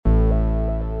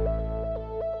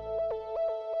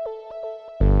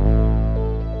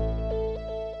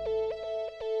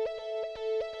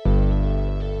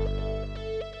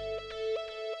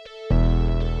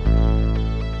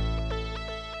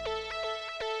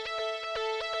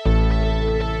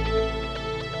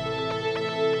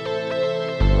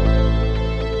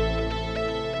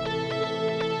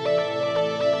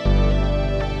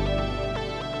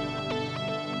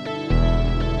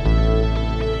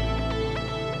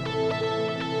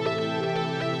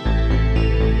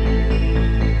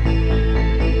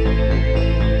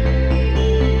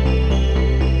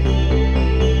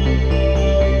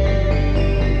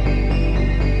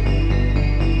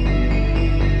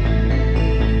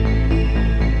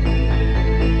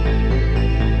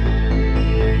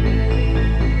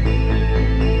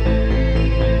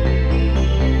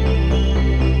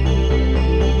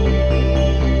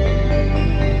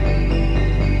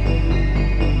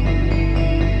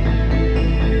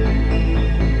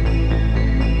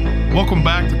Welcome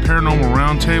back to Paranormal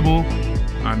Roundtable.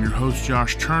 I'm your host,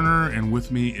 Josh Turner, and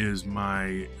with me is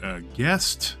my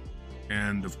guest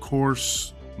and, of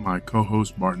course, my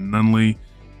co-host, Barton Nunley.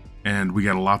 And we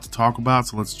got a lot to talk about,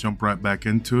 so let's jump right back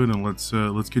into it and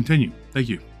let's continue. Thank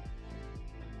you.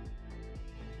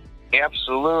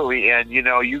 Absolutely. And, you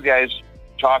know, you guys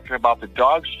talking about the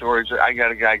dog stories, I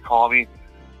got a guy call me.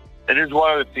 And there's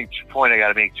one other point I got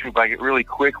to make, too, but I get really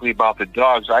quickly about the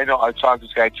dogs. I know I talked to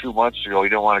this guy 2 months ago. He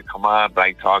didn't want to come on, but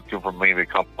I talked to him for maybe a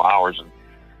couple hours. And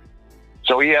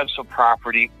so he has some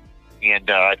property, and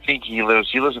I think he lives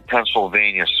in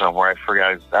Pennsylvania somewhere. I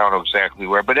forgot. I don't know exactly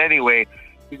where. But anyway,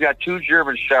 he's got 2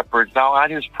 German Shepherds. Now, on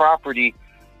his property,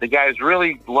 the guy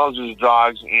really loves his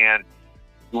dogs, and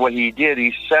what he did,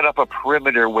 he set up a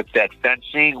perimeter with that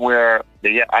fencing where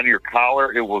on your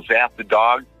collar, it will zap the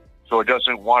dog so it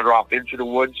doesn't wander off into the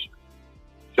woods.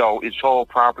 So his whole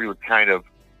property was kind of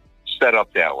set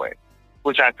up that way,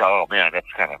 which I thought, oh man, that's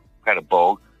kind of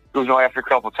bold. There was after a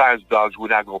couple of times, dogs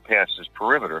would not go past this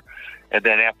perimeter. And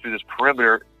then after this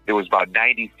perimeter, it was about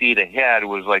 90 feet ahead. It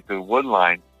was like the wood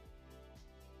line.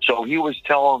 So he was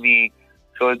telling me,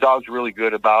 so the dogs were really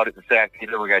good about it. In fact, he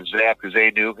never got zapped because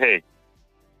they knew, hey,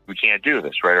 we can't do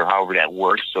this, right? Or however that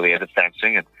works. So they had the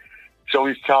fencing. And so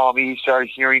he's telling me he started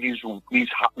hearing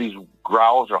these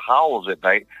growls or howls at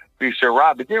night. But he said,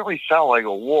 Rob, it didn't really sound like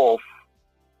a wolf.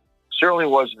 Certainly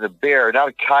wasn't a bear, not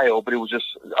a coyote, but it was just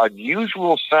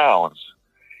unusual sounds.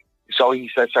 So he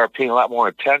said, started paying a lot more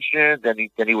attention. Then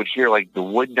he would hear like the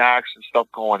wood knocks and stuff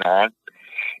going on.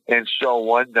 And so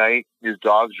one night, his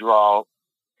dogs were all,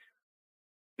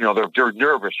 you know, they're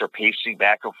nervous. They're pacing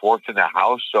back and forth in the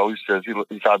house. So he says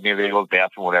he thought maybe they go to the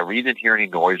bathroom, whatever. He didn't hear any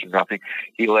noise or nothing.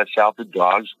 He lets out the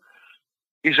dogs.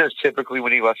 He says typically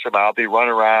when he lets them out, they run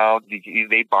around,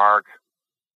 they bark.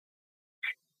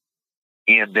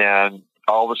 And then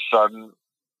all of a sudden,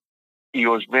 he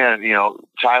goes, man, you know,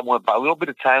 time went by. A little bit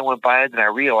of time went by, and then I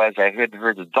realized I hadn't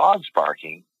heard the dogs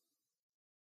barking.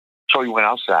 So he went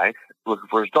outside looking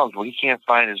for his dogs. Well, he can't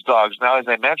find his dogs. Now, as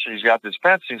I mentioned, he's got this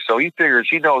fencing, so he figures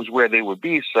he knows where they would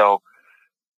be. So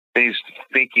he's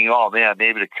thinking, oh, man,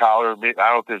 maybe the collar, I don't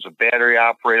know if there's a battery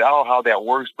operated. I don't know how that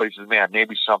works, but he says, man,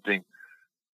 maybe something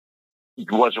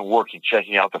wasn't working,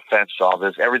 checking out the fence, all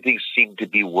this. Everything seemed to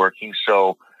be working,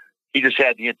 so he just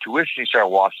had the intuition. He started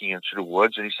walking into the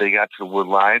woods, and he said he got to the wood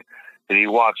line, and he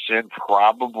walks in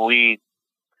probably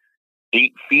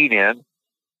 8 feet in.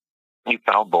 He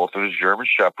found both of his German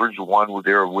Shepherds. One,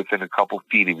 they were within a couple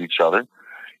feet of each other,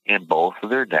 and both of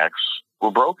their necks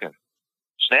were broken,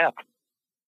 snapped.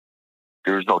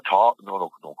 There was no claw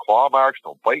marks,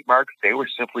 no bite marks. They were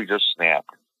simply just snapped.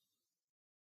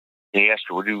 And he asked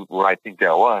her, what I think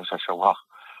that was. I said, well,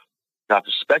 not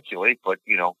to speculate, but,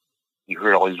 you know, you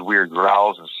heard all these weird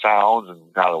growls and sounds and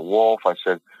not a wolf. I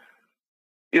said,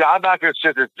 you know, I'm not going to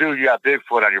sit there, dude, you got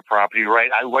Bigfoot on your property,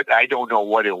 right? I don't know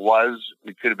what it was.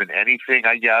 It could have been anything,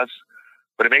 I guess.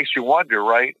 But it makes you wonder,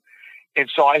 right?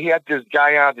 And so I had this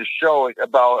guy on the show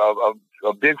about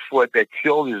a Bigfoot that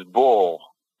killed his bull.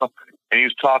 And he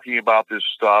was talking about this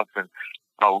stuff and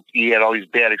how he had all these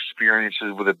bad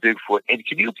experiences with a Bigfoot. And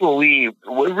can you believe,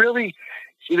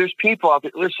 see, there's people out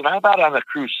there. Listen, I'm not on a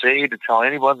crusade to tell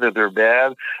anyone that they're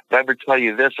bad, but I'm going to tell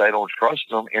you this, I don't trust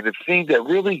them. And the thing that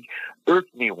really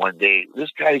irked me one day, this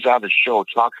guy's on the show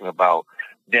talking about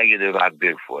negative on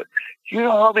Bigfoot. You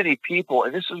know how many people,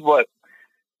 and this is what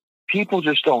people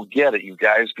just don't get it, you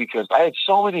guys, because I had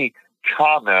so many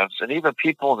comments, and even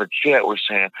people in the chat were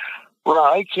saying, well,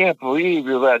 I can't believe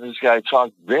you're letting this guy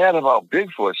talk bad about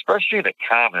Bigfoot, especially in the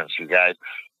comments, you guys.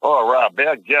 Oh, Rob,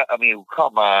 bad. Yeah, I mean,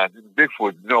 come on.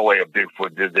 Bigfoot, no way a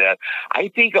Bigfoot did that. I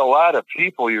think a lot of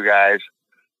people, you guys,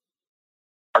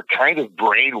 are kind of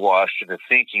brainwashed into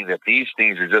thinking that these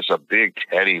things are just a big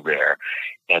teddy bear.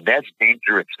 And that's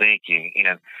dangerous thinking.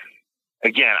 And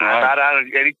again, right. I'm not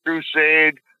on any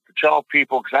crusade to tell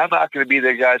people, because I'm not going to be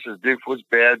the guy that says Bigfoot's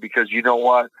bad, because you know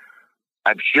what?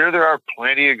 I'm sure there are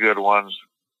plenty of good ones,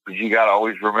 but you got to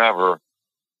always remember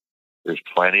there's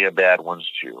plenty of bad ones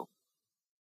too.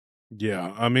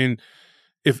 Yeah, I mean,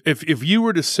 if you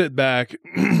were to sit back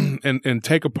and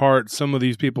take apart some of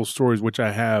these people's stories, which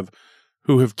I have,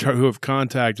 who have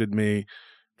contacted me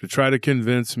to try to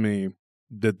convince me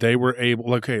that they were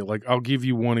able. Okay, like I'll give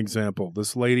you one example.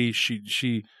 This lady,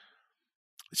 she's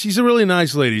a really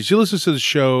nice lady. She listens to the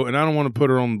show, and I don't want to put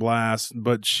her on blast,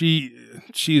 but she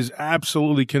is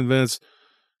absolutely convinced.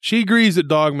 She agrees that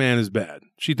Dogman is bad.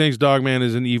 She thinks Dogman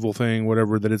is an evil thing,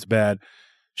 whatever, that it's bad.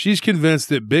 She's convinced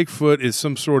that Bigfoot is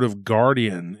some sort of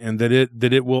guardian and that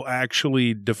it will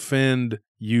actually defend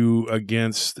you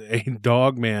against a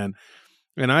Dogman.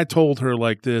 And I told her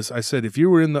like this. I said, if you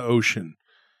were in the ocean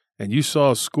and you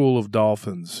saw a school of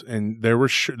dolphins and there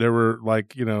were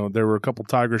like, you know, there were a couple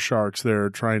tiger sharks there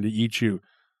trying to eat you,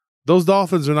 those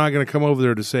dolphins are not going to come over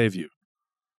there to save you.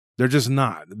 They're just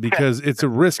not, because it's a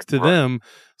risk to them.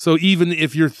 So even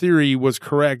if your theory was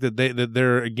correct that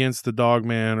they're against the dog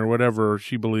man or whatever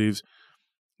she believes,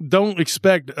 don't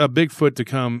expect a Bigfoot to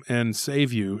come and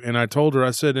save you. And I told her, I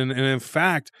said, and in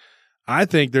fact, I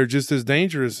think they're just as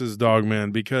dangerous as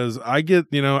dogmen, because I get,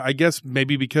 you know, I guess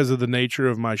maybe because of the nature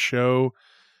of my show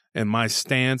and my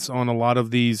stance on a lot of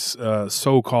these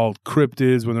so-called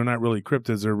cryptids, when they're not really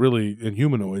cryptids, they're really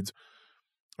inhumanoids.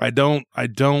 I don't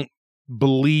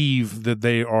believe that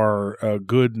they are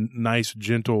good, nice,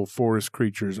 gentle forest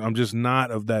creatures. I'm just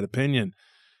not of that opinion.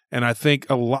 And I think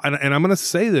a lot, and I'm going to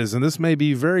say this, and this may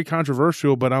be very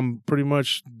controversial, but I'm pretty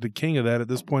much the king of that at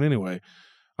this point anyway.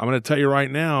 I'm going to tell you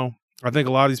right now, I think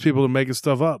a lot of these people are making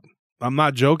stuff up. I'm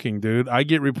not joking, dude. I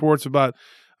get reports about,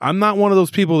 I'm not one of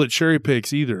those people that cherry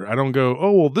picks either. I don't go,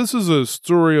 oh, well, this is a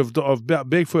story of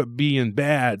Bigfoot being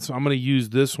bad, so I'm going to use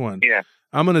this one. Yeah.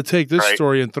 I'm going to take this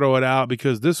story and throw it out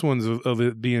because this one's of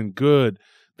it being good.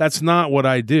 That's not what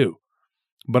I do.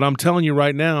 But I'm telling you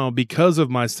right now, because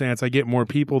of my stance, I get more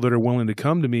people that are willing to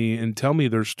come to me and tell me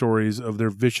their stories of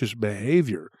their vicious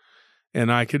behavior.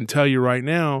 And I can tell you right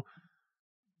now,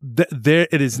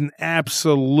 it is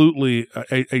absolutely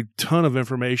a ton of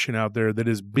information out there that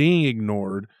is being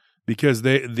ignored, because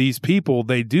these people,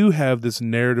 they do have this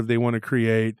narrative they want to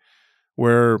create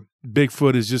where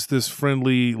Bigfoot is just this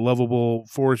friendly, lovable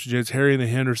forest gent, Harry and the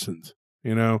Hendersons,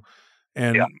 you know,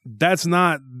 and that's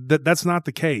not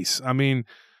the case. I mean,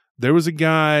 there was a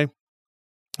guy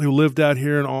who lived out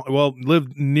here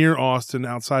lived near Austin,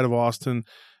 outside of Austin.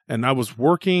 And I was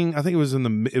working, I think it was in the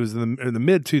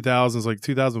mid 2000s, like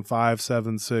 2005,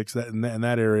 7, 6, in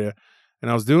that area. And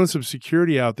I was doing some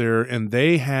security out there, and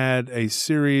they had a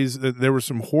series. There were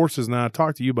some horses. Now I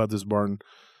talked to you about this, Barton.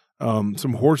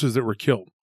 Some horses that were killed,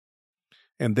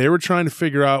 and they were trying to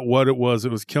figure out what it was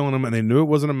that was killing them. And they knew it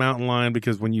wasn't a mountain lion,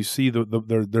 because when you see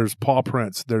there's paw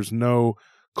prints, there's no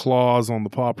claws on the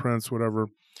paw prints, whatever.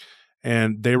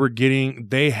 And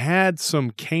they had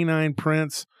some canine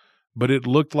prints, but it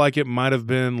looked like it might have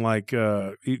been like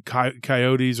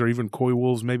coyotes or even coy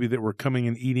wolves, maybe, that were coming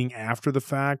and eating after the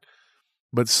fact.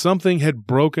 But something had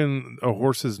broken a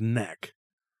horse's neck.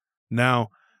 Now,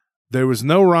 there was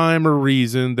no rhyme or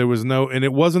reason. And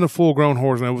it wasn't a full-grown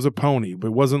horse. And it was a pony, but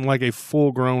it wasn't like a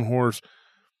full-grown horse.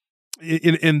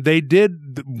 And they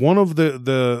did, one of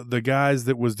the guys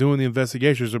that was doing the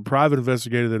investigation, was a private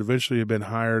investigator that eventually had been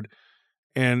hired.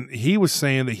 And he was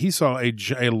saying that he saw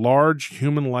a large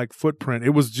human-like footprint. It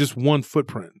was just one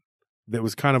footprint that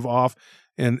was kind of off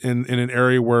in an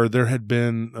area where there had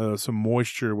been some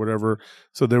moisture or whatever.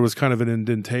 So there was kind of an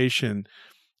indentation.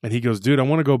 And he goes, dude, I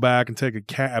want to go back and take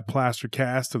a plaster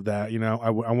cast of that. You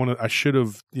know, I should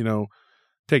have, you know,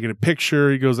 taken a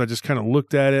picture. He goes, I just kind of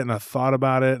looked at it and I thought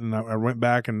about it. And I went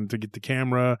back to get the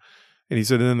camera. And he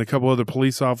said, and then a couple other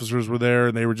police officers were there,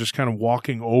 and they were just kind of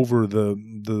walking over the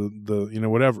you know,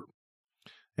 whatever.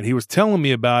 And he was telling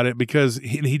me about it because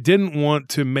he didn't want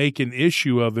to make an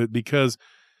issue of it, because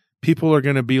people are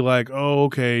going to be like, oh,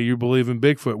 okay, you believe in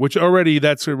Bigfoot, which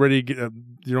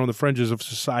you're on the fringes of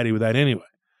society with that anyway.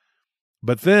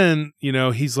 But then, you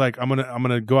know, he's like, I'm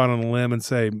gonna go out on a limb and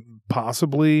say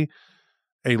possibly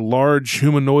a large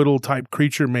humanoidal type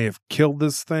creature may have killed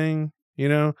this thing, you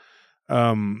know.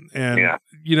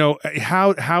 You know,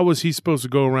 how was he supposed to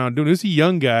go around doing it? He's a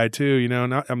young guy too, you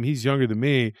know, he's younger than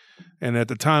me. And at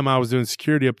the time I was doing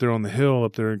security up there on the hill,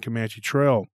 up there in Comanche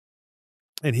Trail.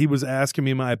 And he was asking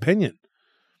me my opinion.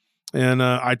 And,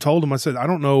 I told him, I said, I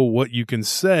don't know what you can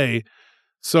say.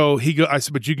 So I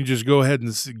said, but you can just go ahead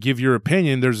and give your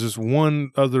opinion. There's this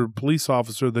one other police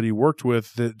officer that he worked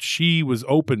with that she was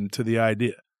open to the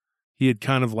idea. He had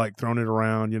kind of like thrown it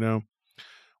around, you know.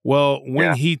 Well,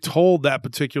 when he told that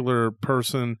particular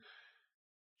person,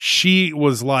 she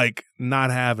was like not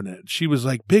having it. She was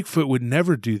like, Bigfoot would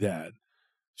never do that.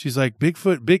 She's like, the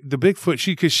Bigfoot,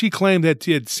 because she claimed that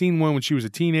she had seen one when she was a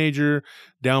teenager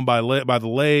down by the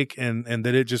lake, and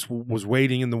that it just was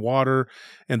wading in the water,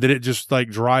 and that it just like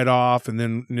dried off, and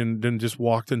then just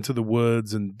walked into the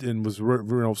woods and was, you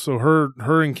know, so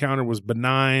her encounter was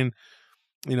benign.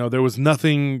 You know, there was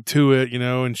nothing to it, you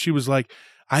know, and she was like,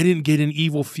 I didn't get an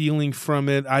evil feeling from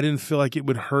it. I didn't feel like it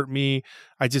would hurt me.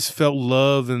 I just felt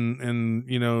love and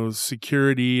you know,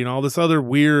 security and all this other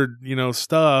weird, you know,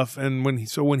 stuff. And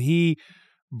when he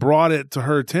brought it to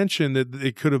her attention that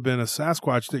it could have been a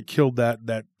Sasquatch that killed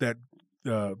that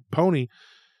pony,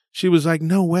 she was like,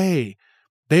 no way.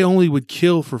 they only would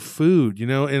kill for food, you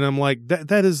know? And I'm like,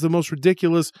 that is the most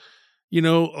ridiculous, you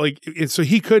know, like, and so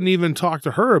he couldn't even talk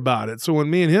to her about it. So when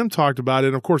me and him talked about it,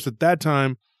 and of course, at that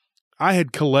time, I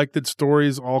had collected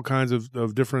stories, all kinds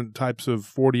of different types of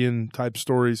Fortean type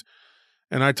stories.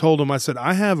 And I told him, I said,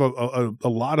 I have a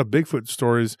lot of Bigfoot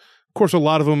stories. Of course, a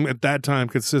lot of them at that time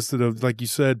consisted of, like you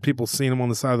said, people seeing them on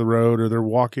the side of the road, or they're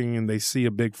walking and they see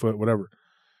a Bigfoot, whatever.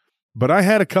 But I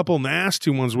had a couple nasty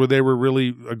ones where they were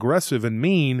really aggressive and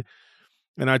mean.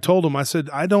 And I told him, I said,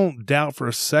 I don't doubt for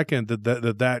a second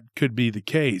that could be the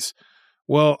case.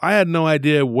 Well, I had no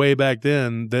idea way back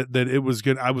then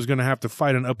that I was going to have to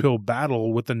fight an uphill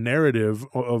battle with the narrative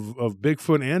of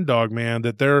Bigfoot and Dogman,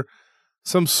 that they're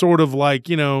some sort of, like,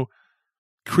 you know,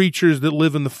 creatures that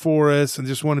live in the forest and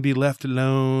just want to be left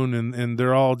alone, and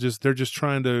they're just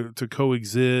trying to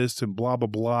coexist and blah blah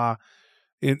blah.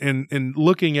 And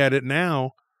looking at it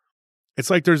now, it's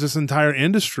like there's this entire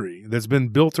industry that's been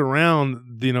built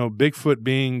around, you know, Bigfoot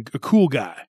being a cool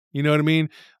guy. You know what I mean?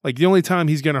 Like, the only time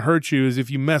he's going to hurt you is if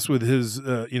you mess with his,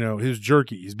 you know, his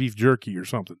jerky, his beef jerky or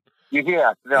something.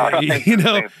 Yeah, no, you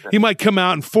know, he might come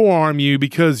out and forearm you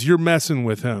because you're messing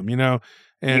with him, you know,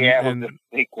 and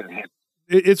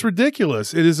it's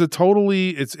ridiculous. It is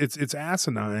it's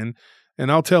asinine.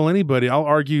 And I'll tell anybody, I'll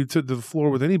argue to the floor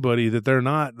with anybody that they're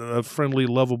not a friendly,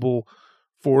 lovable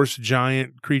force,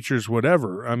 giant creatures,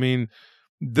 whatever. I mean,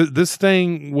 this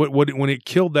thing, when it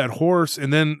killed that horse,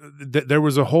 and then there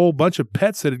was a whole bunch of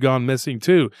pets that had gone missing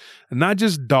too, and not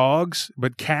just dogs,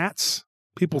 but cats.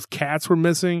 People's cats were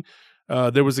missing.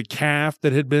 There was a calf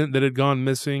that had gone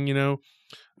missing. You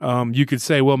know, you could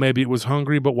say, well, maybe it was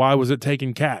hungry, but why was it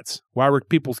taking cats? Why were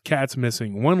people's cats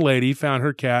missing? One lady found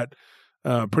her cat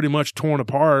pretty much torn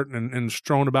apart and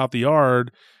strewn about the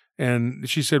yard. And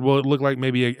she said, well, it looked like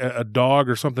maybe a dog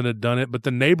or something had done it, but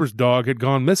the neighbor's dog had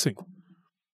gone missing.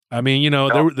 I mean, you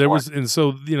know, there was, and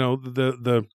so, you know,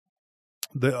 the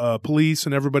police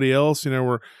and everybody else, you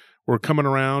know, were coming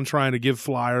around trying to give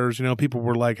flyers. You know, people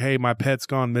were like, hey, my pet's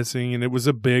gone missing. And it was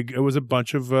a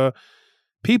bunch of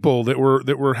people that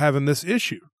were having this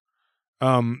issue.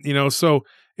 You know, so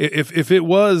if it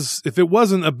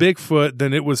wasn't a Bigfoot,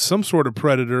 then it was some sort of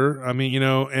predator. I mean, you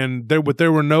know, and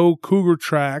there were no cougar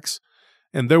tracks,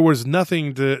 and there was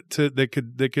nothing that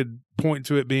could point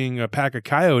to it being a pack of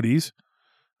coyotes.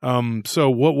 So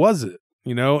what was it?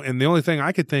 You know, and the only thing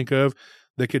I could think of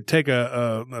that could take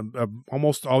a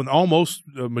almost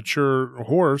a mature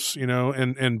horse, you know,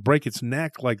 and break its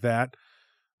neck like that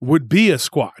would be a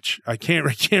Squatch. I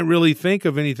can't really think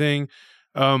of anything.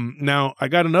 Now I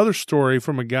got another story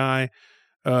from a guy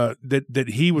that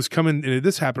he was coming, and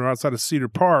this happened outside of Cedar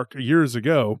Park years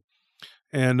ago.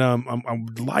 And I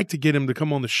would like to get him to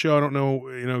come on the show. I don't know,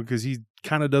 you know, because he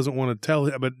kind of doesn't want to tell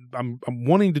it, but I'm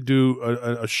wanting to do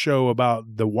a show about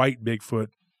the white Bigfoot,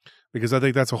 because I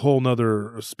think that's a whole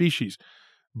nother species.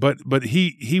 But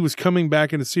he was coming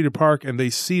back into Cedar Park, and they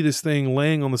see this thing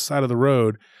laying on the side of the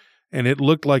road, and it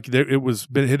looked like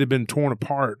it had been torn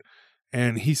apart.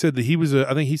 And he said that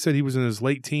I think he said he was in his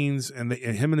late teens, and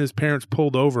him and his parents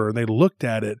pulled over, and they looked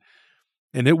at it,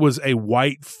 and it was a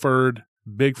white furred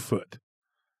Bigfoot.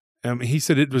 He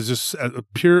said it was just a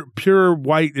pure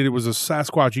white. It was a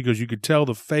Sasquatch. He goes, you could tell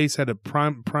the face had a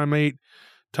primate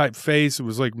type face. It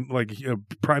was like a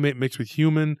primate mixed with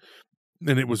human,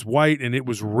 and it was white, and it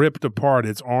was ripped apart.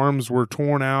 Its arms were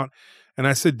torn out. And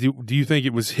I said, do you think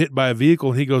it was hit by a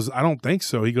vehicle? And he goes, I don't think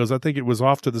so. He goes, I think it was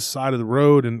off to the side of the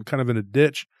road and kind of in a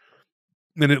ditch,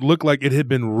 and it looked like it had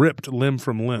been ripped limb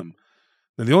from limb.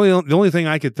 And the only thing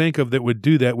I could think of that would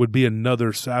do that would be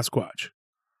another Sasquatch.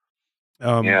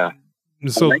 Yeah.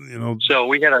 So, you know, so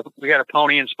we had a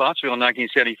pony in Spotsville in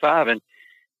 1975, and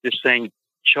this thing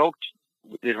choked.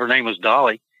 Her name was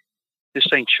Dolly. This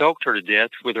thing choked her to death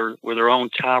with her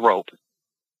own tie rope.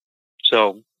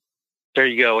 So there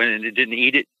you go. And it didn't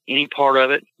eat any part of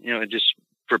it. You know, it just,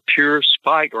 for pure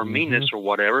spite or meanness or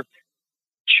whatever,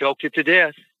 choked it to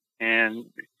death. And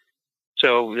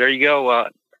so there you go.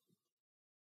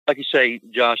 Like you say,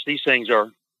 Josh, these things are,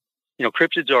 you know,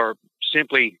 cryptids are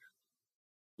simply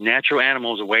natural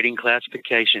animals awaiting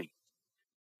classification,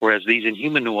 whereas these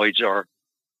inhumanoids are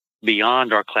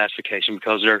beyond our classification,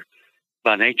 because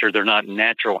by nature, they're not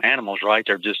natural animals, right?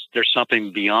 They're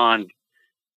something beyond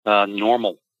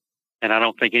normal. And I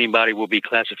don't think anybody will be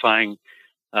classifying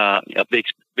a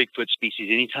Bigfoot species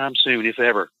anytime soon, if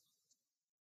ever.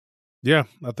 Yeah,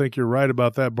 I think you're right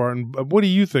about that, Barton. What do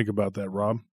you think about that,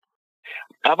 Rob?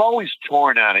 I'm always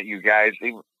torn on it, you guys.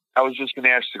 I was just going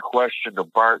to ask the question to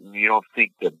Barton. You don't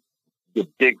think that the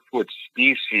Bigfoot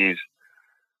species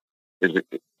is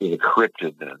a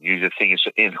cryptid then? You just think it's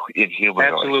inhuman?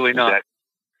 Absolutely not.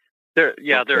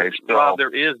 Rob,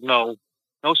 there is no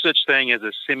such thing as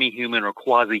a semi-human or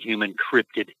quasi-human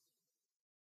cryptid.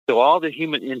 So all the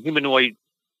humanoid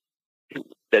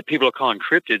that people are calling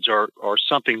cryptids are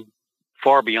something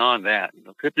far beyond that.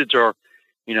 Cryptids are,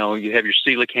 you have your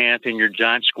coelacanth and your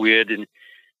giant squid, and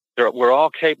we're all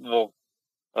capable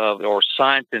of, or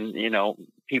science and,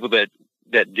 people that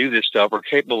do this stuff are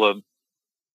capable of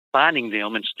finding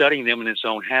them and studying them in its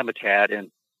own habitat and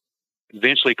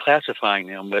eventually classifying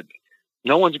them. But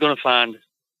no one's going to find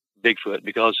Bigfoot,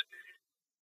 because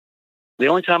the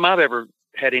only time I've ever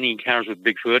had any encounters with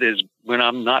Bigfoot is when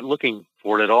I'm not looking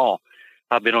for it at all.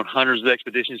 I've been on hundreds of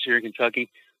expeditions here in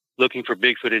Kentucky looking for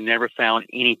Bigfoot and never found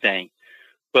anything.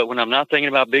 But when I'm not thinking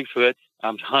about Bigfoot,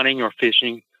 I'm hunting or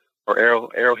fishing or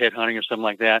arrowhead hunting or something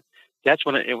like that. That's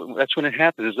when it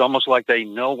happens. It's almost like they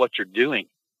know what you're doing.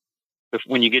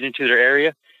 When you get into their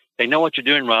area, they know what you're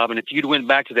doing, Rob. And if you'd went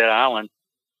back to that island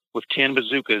with 10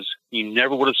 bazookas, you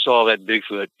never would have saw that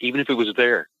Bigfoot, even if it was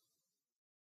there.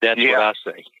 That's what I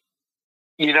say.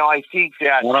 I think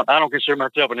that... Well, I don't consider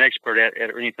myself an expert at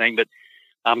it or anything, but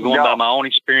I'm going by my own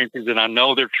experiences, and I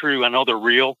know they're true. I know they're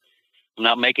real. I'm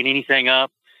not making anything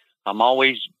up. I'm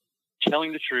always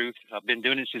telling the truth. I've been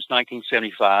doing it since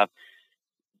 1975.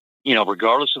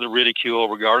 Regardless of the ridicule,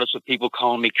 regardless of people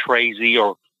calling me crazy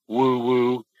or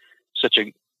woo-woo, such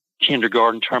a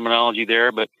kindergarten terminology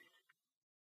there, but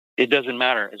it doesn't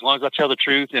matter. As long as I tell the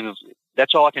truth, and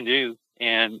that's all I can do.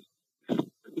 And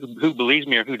who believes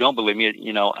me or who don't believe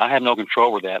me, I have no control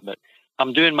over that, but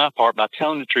I'm doing my part by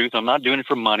telling the truth. I'm not doing it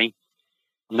for money.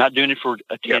 I'm not doing it for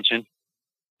attention. Yep.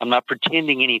 I'm not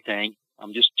pretending anything.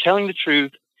 I'm just telling the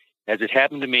truth as it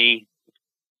happened to me.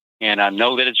 And I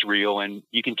know that it's real, and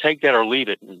you can take that or leave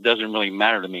it. It doesn't really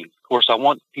matter to me. Of course, I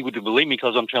want people to believe me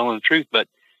because I'm telling the truth, but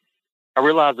I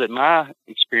realize that my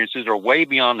experiences are way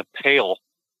beyond the pale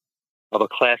of a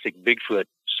classic Bigfoot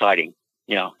sighting.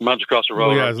 Runs across the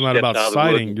road. Well, it's not about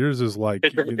sighting. Yours is like...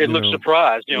 It looks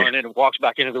surprised, and then it walks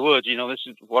back into the woods. This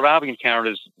is what I've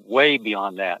encountered is way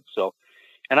beyond that. So,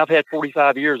 and I've had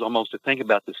 45 years almost to think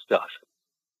about this stuff.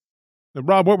 Now,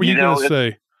 Rob, what were you going to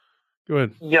say? Go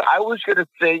ahead. Yeah, I was going to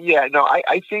say,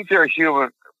 I think they're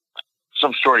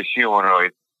some sort of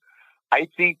humanoid. I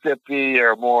think that they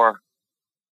are more,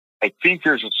 I think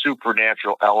there's a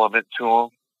supernatural element to them.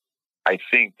 I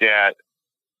think that,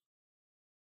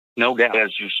 no doubt,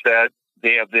 as you said,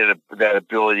 they have that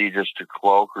ability just to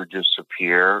cloak or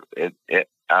disappear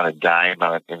on a dime,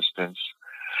 on an instance.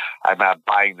 I'm not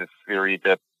buying the theory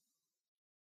that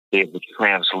they have the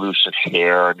translucent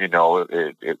hair and,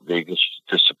 they just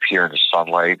disappear in the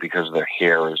sunlight because their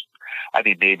hair is,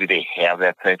 maybe they have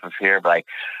that type of hair, but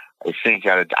I think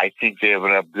they have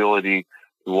an ability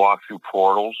to walk through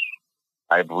portals.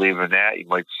 I believe in that. You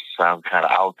might sound kind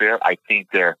of out there. I think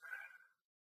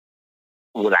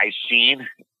what I've seen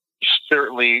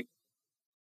certainly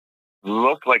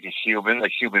looked like a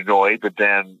humanoid, but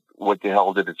then what the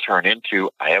hell did it turn into?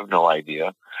 I have no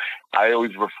idea. I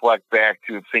always reflect back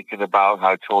to thinking about how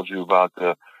I told you about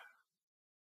the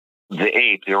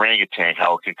ape, the orangutan,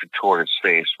 how it can contort its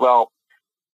face. Well,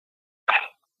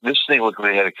 this thing looked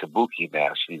like it had a kabuki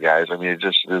mask, you guys.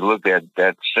 It looked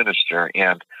that sinister,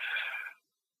 and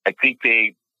I think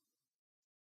they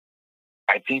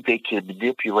can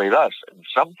manipulate us. And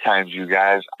sometimes, you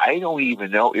guys, I don't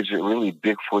even know, is it really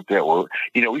Bigfoot that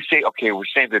we say, okay, we're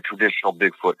saying the traditional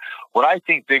Bigfoot. When I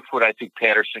think Bigfoot, I think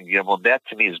Patterson Gimlin. That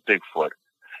to me is Bigfoot.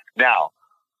 Now,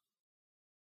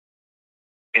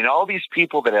 and all these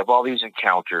people that have all these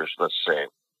encounters, let's say,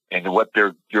 and what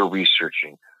they're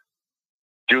researching,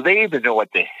 do they even know what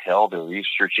the hell they're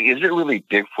researching? Is it really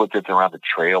Bigfoot that they're on the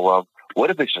trail of? What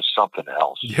if it's just something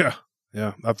else? Yeah,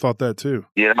 I've thought that too.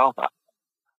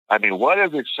 What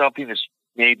if it's something that's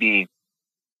maybe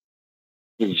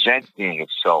presenting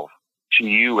itself to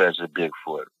you as a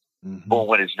Bigfoot, but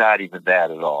when it's not even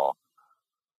that at all?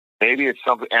 Maybe it's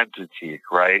some entity,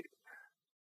 right?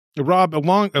 Rob,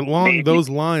 along those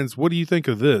lines, what do you think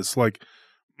of this? Like,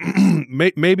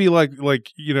 maybe like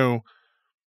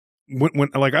when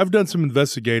I've done some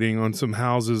investigating on some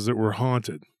houses that were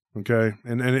haunted. Okay.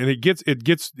 And it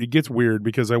gets weird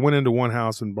because I went into one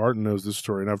house, and Barton knows this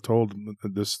story, and I've told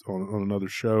this on another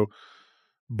show,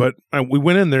 but we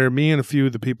went in there, me and a few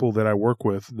of the people that I work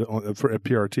with at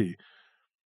PRT.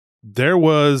 There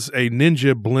was a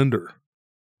ninja blender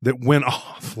that went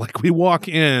off. Like, we walk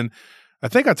in, I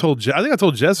think I told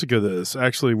Jessica this,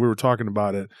 actually. We were talking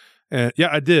about it. And yeah,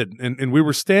 I did. And we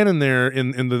were standing there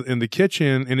in the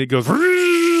kitchen, and it goes,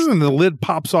 and the lid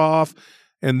pops off.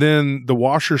 And then the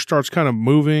washer starts kind of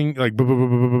moving, like,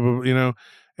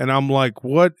 And I'm like,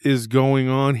 what is going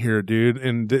on here, dude?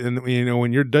 And you know,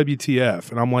 when you're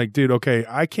WTF, and I'm like, dude, okay,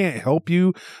 I can't help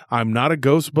you. I'm not a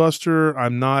Ghostbuster.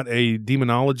 I'm not a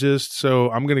demonologist.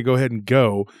 So I'm going to go ahead and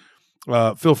go.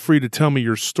 Feel free to tell me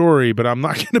your story, but I'm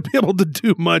not going to be able to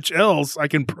do much else. I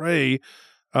can pray.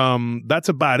 That's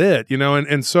about it, you know?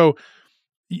 And so,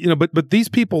 you know, but these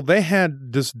people, they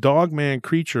had this dogman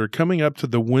creature coming up to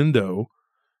the window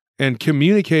and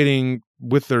communicating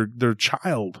with their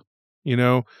child, you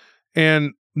know,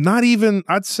 and not even,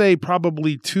 I'd say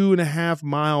probably 2.5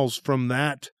 miles from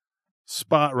that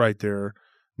spot right there,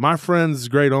 my friend's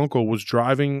great uncle was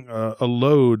driving a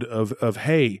load of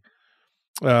hay,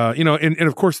 you know, and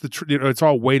of course you know, it's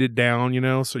all weighted down, you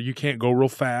know, so you can't go real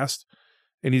fast.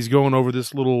 And he's going over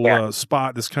this little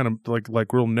spot, this kind of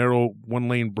like real narrow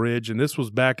 1-lane bridge. And this was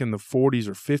back in the 40s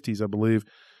or 50s, I believe.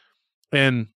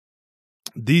 And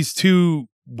these two,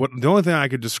 the only thing I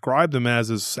could describe them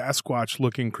as is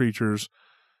Sasquatch-looking creatures,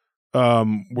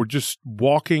 were just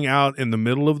walking out in the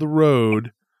middle of the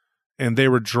road, and they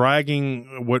were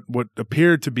dragging what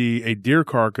appeared to be a deer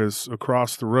carcass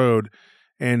across the road.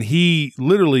 And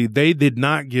they did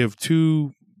not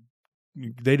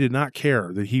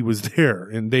care that he was there.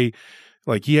 And he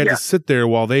had to sit there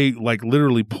while they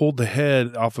literally pulled the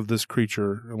head off of this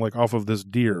creature, off of this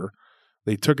deer.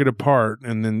 They took it apart,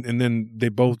 and then they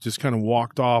both just kind of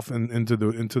walked off into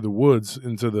the woods,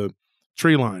 into the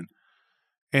tree line.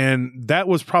 And that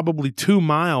was probably 2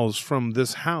 miles from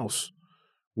this house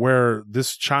where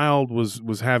this child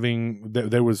was having.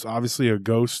 There was obviously a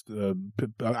ghost.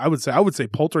 I would say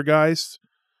poltergeist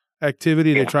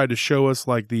activity. They tried to show us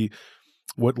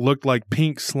what looked like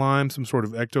pink slime, some sort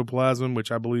of ectoplasm,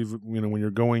 which I believe, you know, when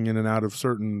you're going in and out of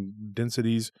certain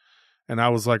densities. And I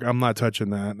was like, I'm not touching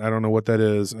that. I don't know what that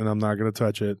is, and I'm not going to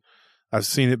touch it. I've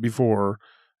seen it before.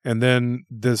 And then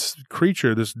this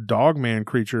creature, this dogman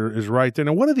creature, is right there.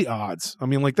 Now, what are the odds? I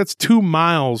mean, that's 2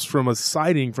 miles from a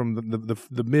sighting from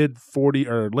the mid 40s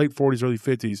or late 40s, early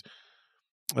 50s.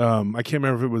 I can't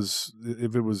remember if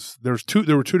it was there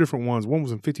were two different ones. One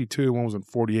was in 52, one was in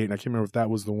 48, and I can't remember if that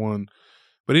was the one.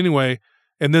 But anyway,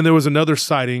 and then there was another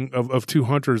sighting of two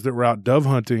hunters that were out dove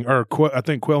hunting, or I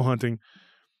think quail hunting.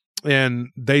 And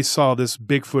they saw this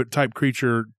Bigfoot type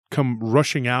creature come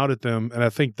rushing out at them, and I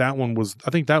think that one was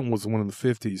the one in the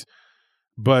 50s.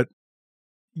 But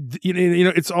you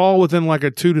know, it's all within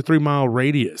a 2 to 3 mile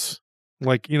radius.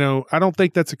 You know, I don't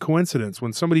think that's a coincidence.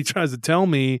 When somebody tries to tell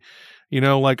me, you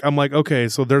know, I'm like, okay,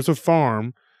 so there's a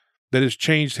farm that has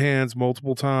changed hands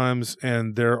multiple times,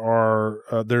 and there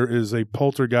is a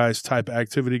poltergeist type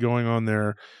activity going on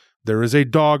there. There is a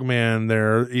dog man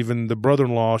there. Even the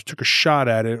brother-in-law took a shot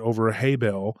at it over a hay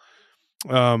bale.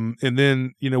 And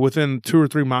then, you know, within 2 or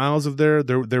 3 miles of there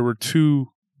were two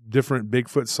different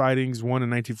Bigfoot sightings, one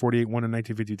in 1948, one in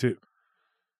 1952.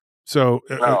 So,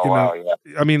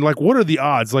 I mean, what are the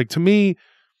odds? To me,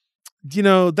 you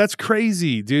know, that's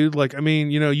crazy, dude. I mean,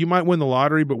 you know, you might win the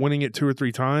lottery, but winning it 2 or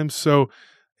 3 times. So,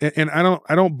 and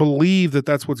I don't believe that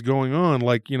that's what's going on.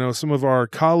 You know, some of our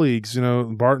colleagues, you know,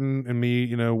 Barton and me,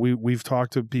 you know, we've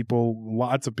talked to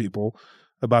lots of people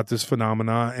about this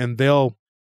phenomena, and they'll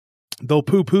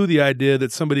poo-poo the idea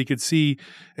that somebody could see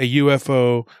a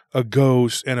UFO, a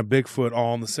ghost, and a Bigfoot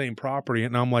all on the same property.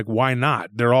 And I'm like, why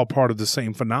not? They're all part of the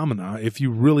same phenomena. If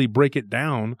you really break it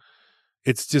down,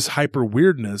 it's just hyper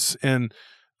weirdness. And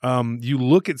you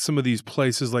look at some of these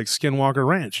places like Skinwalker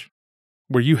Ranch,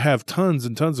 where you have tons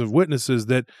and tons of witnesses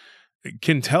that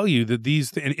can tell you that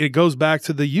and it goes back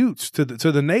to the Utes, to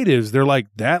the natives. They're like,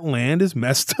 that land is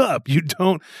messed up. You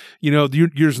don't, you know,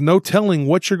 there's no telling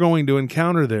what you're going to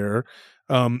encounter there.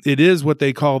 It is what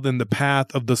they call then the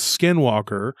path of the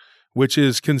Skinwalker, which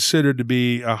is considered to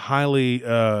be a highly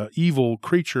evil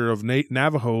creature of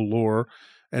Navajo lore.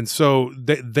 And so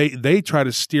they try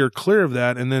to steer clear of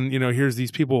that. And then, you know, here's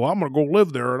these people, well, I'm going to go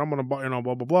live there and I'm going to buy, you know,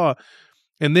 blah, blah, blah.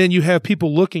 And then you have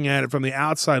people looking at it from the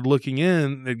outside, looking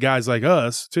in at guys like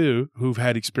us too, who've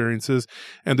had experiences.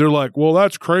 And they're like, well,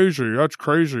 that's crazy. That's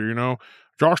crazy. You know,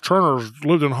 Josh Turner's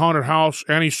lived in a haunted house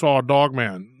and he saw a dog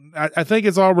man. I think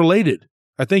it's all related.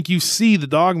 I think you see the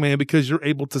dog man because you're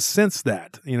able to sense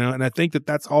that, you know, and I think that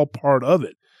that's all part of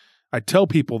it. I tell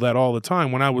people that all the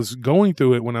time. When I was going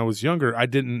through it when I was younger, I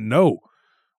didn't know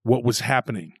what was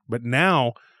happening. But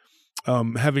now,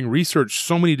 having researched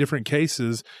so many different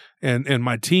cases, and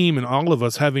my team and all of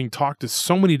us having talked to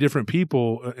so many different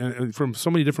people from so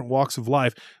many different walks of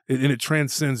life, and it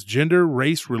transcends gender,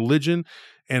 race, religion,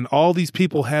 and all these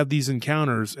people have these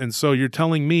encounters. And so you're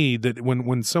telling me that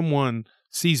when someone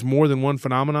sees more than one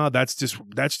phenomena, that's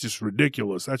just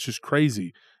ridiculous. That's just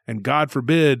crazy. And God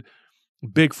forbid,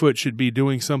 Bigfoot should be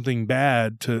doing something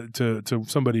bad to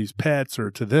somebody's pets or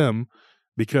to them,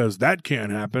 because that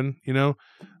can't happen.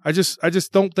 I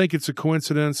just don't think it's a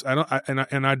coincidence.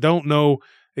 I don't know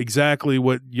exactly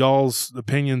what y'all's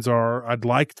opinions are. I'd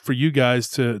like for you guys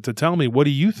to tell me, what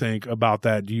do you think about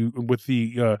that? Do you, with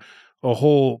the a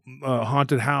whole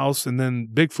haunted house, and then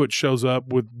Bigfoot shows up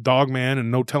with Dogman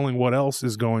and no telling what else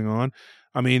is going on?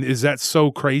 I mean, is that so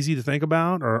crazy to think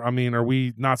about? Or, I mean, are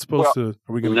we not supposed to?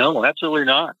 Are we gonna... No, absolutely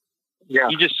not. Yeah.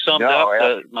 You just summed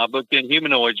up my book,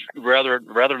 Inhumanoids, rather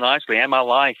nicely, and my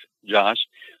life, Josh.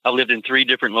 I lived in 3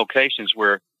 different locations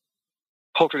where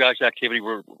poltergeist activity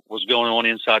was going on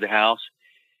inside the house.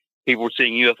 People were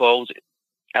seeing UFOs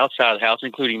outside the house,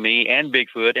 including me and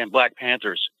Bigfoot and Black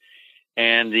Panthers.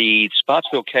 And the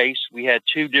Spotsville case, we had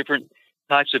 2 different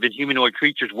types of inhumanoid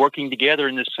creatures working together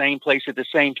in the same place at the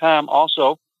same time.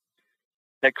 Also,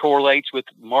 that correlates with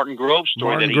Martin Grove's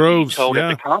story he told at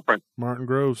the conference. Martin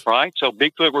Groves. Right? So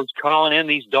Bigfoot was calling in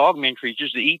these dogmen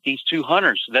creatures to eat these 2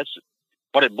 hunters. That's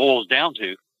what it boils down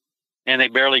to. And they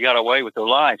barely got away with their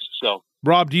lives. So,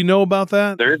 Rob, do you know about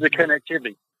that? There is a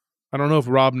connectivity. I don't know if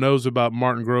Rob knows about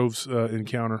Martin Grove's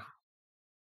encounter.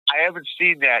 I haven't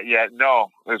seen that yet. No,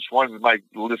 it's one of my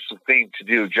list of things to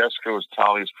do. Jessica was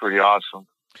telling me it's pretty awesome.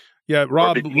 Yeah,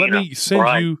 Rob, let me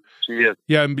send you.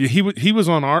 Yeah, he was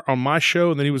on my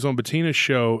show, and then he was on Bettina's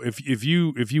show. If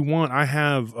you want, I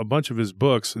have a bunch of his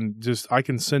books, and I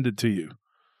can send it to you,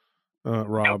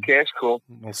 Rob. Okay, that's cool.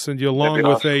 I'll send you along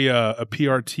with a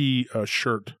PRT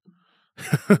shirt.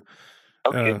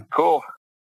 Okay, cool.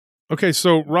 Okay,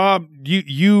 so Rob,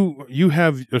 you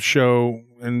have a show,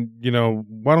 and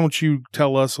why don't you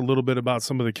tell us a little bit about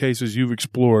some of the cases you've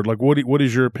explored? Like, what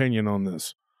is your opinion on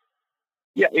this?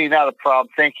 Yeah, not a problem.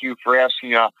 Thank you for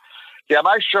asking.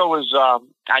 My show is on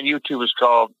YouTube. Is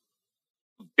called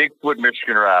Bigfoot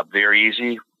Michigan Rob. Very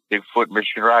easy. Bigfoot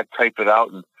Michigan Rob. Type it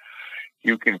out, and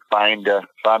you can find me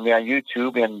on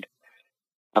YouTube. And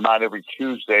I'm on every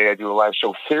Tuesday. I do a live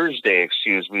show Thursday, at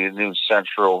noon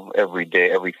Central every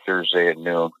day, every Thursday at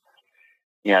noon.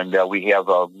 And we have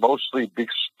mostly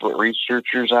Bigfoot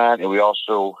researchers on, and we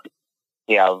also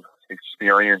have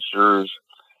experiencers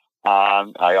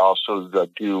on. I also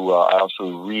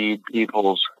read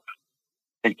people's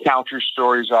encounter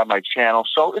stories on my channel.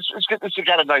 So it's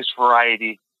got a nice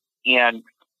variety. And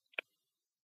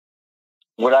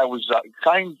what I was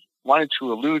wanted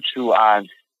to allude to on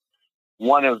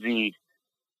one of the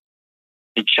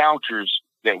encounters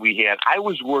that we had, I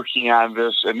was working on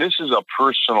this, and this is a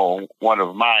personal one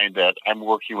of mine that I'm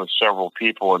working with several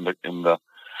people in the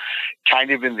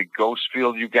kind of in the ghost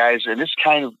field, you guys, and this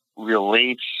kind of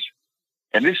relates,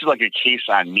 and this is like a case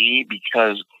on me,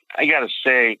 because I got to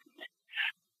say,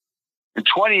 in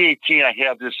 2018, I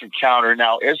had this encounter.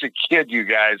 Now, as a kid, you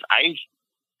guys, I've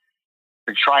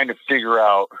been trying to figure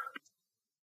out,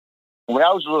 when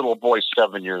I was a little boy,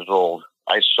 7 years old,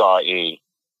 I saw a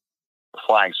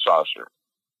flying saucer.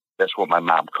 That's what my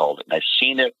mom called it. And I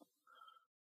seen it,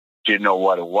 didn't know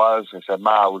what it was. I said,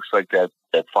 "Ma, it looks like that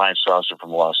flying saucer from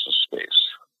Lost in Space."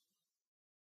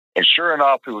 And sure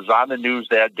enough, it was on the news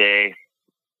that day,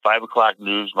 5 o'clock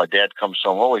news. My dad comes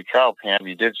home, "Holy cow, Pam,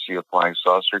 you did see a flying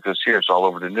saucer," because here, it's all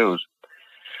over the news.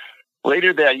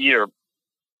 Later that year,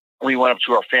 we went up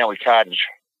to our family cottage,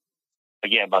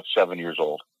 again, about 7 years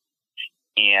old.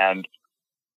 And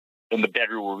in the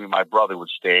bedroom where me and my brother would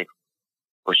stay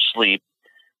or sleep,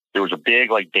 there was a big,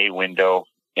 bay window,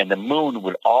 and the moon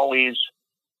would always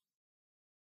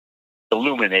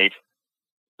illuminate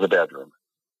the bedroom.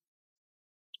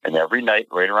 And every night,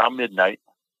 right around midnight,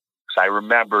 because I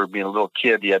remember being a little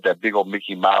kid, he had that big old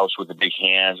Mickey Mouse with the big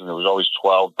hands, and there was always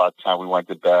 12 by the time we went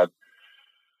to bed.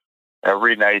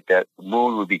 Every night, that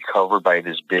moon would be covered by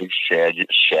this big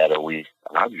shadowy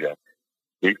object,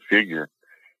 big figure.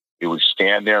 It would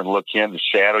stand there and look in. The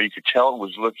shadow, you could tell it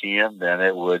was looking in, then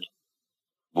it would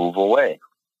move away.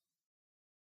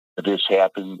 This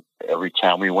happened every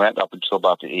time we went, up until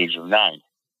about the age of 9.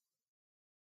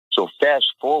 So fast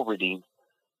forwarding,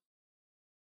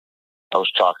 I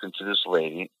was talking to this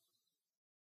lady.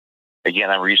 Again,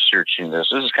 I'm researching this.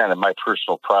 This is kind of my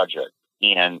personal project.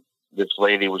 And this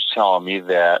lady was telling me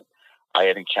that I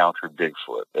had encountered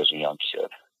Bigfoot as a young kid.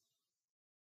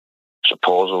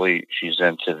 Supposedly, she's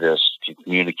into this to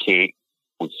communicate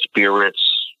with spirits,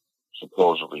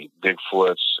 supposedly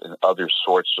Bigfoots and other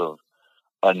sorts of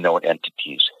unknown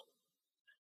entities.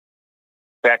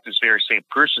 In fact, this very same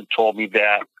person told me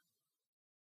that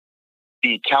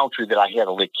the encounter that I had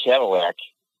at Lake Cadillac,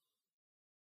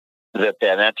 that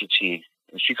entity,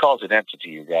 and she calls it entity,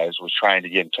 you guys, was trying to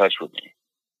get in touch with me,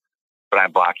 but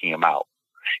I'm blocking him out.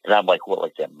 And I'm like, what,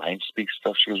 like that mind speak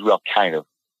stuff? She goes, well, kind of.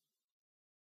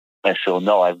 I said, well,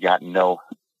 no, I've got no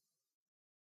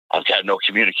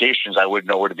communications. I wouldn't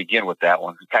know where to begin with that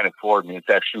one. It kind of floored me. In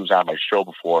fact, she was on my show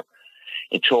before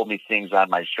and told me things on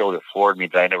my show that floored me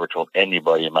that I never told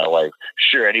anybody in my life.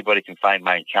 Sure, anybody can find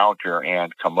my encounter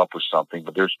and come up with something,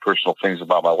 but there's personal things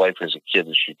about my life as a kid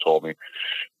that she told me.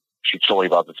 She told me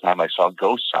about the time I saw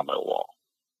ghosts on my wall.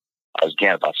 I was,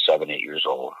 again, about 7, 8 years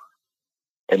old.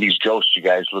 And these ghosts, you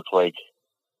guys, look like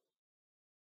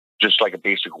just like a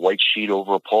basic white sheet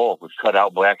over a pole with cut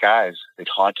out black eyes. It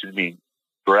haunted me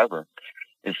forever.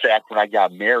 In fact, when I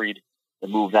got married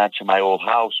and moved on to my old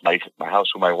house, my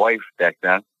house with my wife back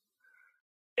then,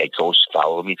 a ghost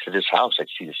followed me to this house. I'd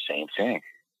see the same thing.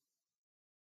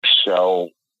 So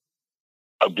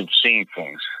I've been seeing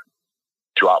things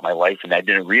throughout my life, and I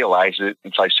didn't realize it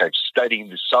until I started studying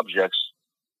the subjects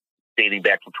dating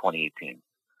back from 2018.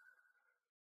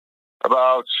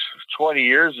 About 20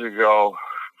 years ago,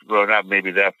 well, not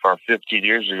maybe that far, 15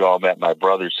 years ago, I'm at my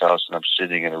brother's house, and I'm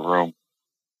sitting in a room,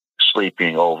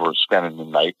 sleeping over, spending the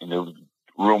night, and the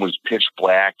room was pitch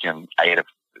black, and I had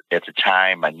at the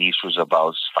time, my niece was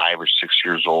about 5 or 6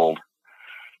 years old.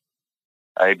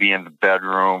 I'd be in the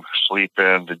bedroom,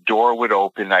 sleeping. The door would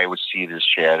open, I would see this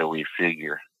shadowy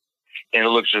figure. And it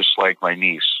looks just like my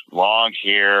niece. Long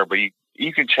hair, but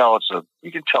you can tell it's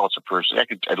a person.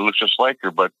 It looks just like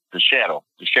her, but the shadow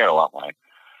outline.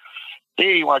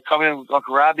 Hey, you want to come in,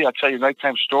 Uncle Robbie? I'll tell you a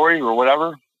nighttime story or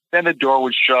whatever. Then the door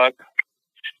would shut.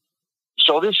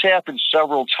 So this happened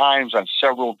several times on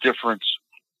several different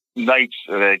nights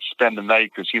that I'd spend the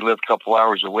night because he lived a couple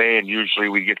hours away, and usually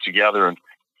we get together, and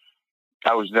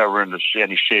I was never in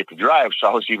any shape to drive. So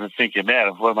I was even thinking, man,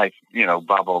 what am I,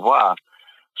 blah, blah, blah.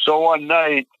 So one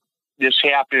night this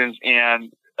happens,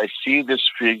 and I see this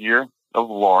figure of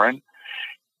Lauren,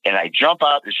 and I jump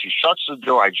out, and she shuts the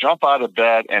door. I jump out of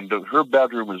bed, and her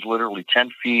bedroom is literally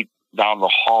 10 feet down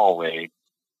the hallway.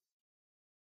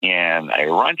 And I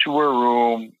run to her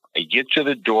room. I get to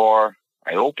the door.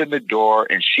 I open the door,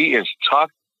 and she is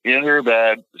tucked in her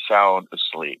bed, sound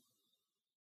asleep.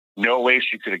 No way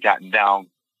she could have gotten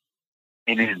down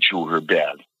and into her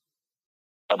bed.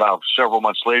 About several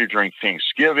months later during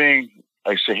Thanksgiving,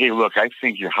 I say, hey, look, I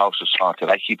think your house is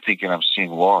haunted. I keep thinking I'm seeing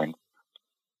Lauren.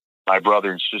 My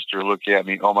brother and sister look at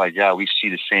me. Oh, my God, we see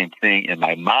the same thing. And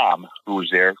my mom, who was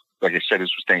there, like I said,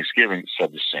 this was Thanksgiving,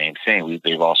 said the same thing.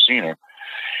 They've all seen her.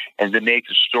 And to make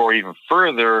the story even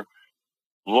further,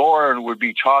 Lauren would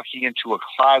be talking into a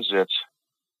closet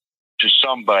to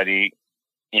somebody,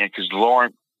 and because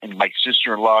Lauren and my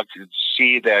sister-in-law could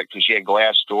see that because she had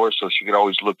glass doors, so she could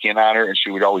always look in on her, and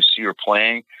she would always see her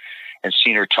playing and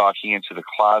seen her talking into the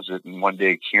closet. And one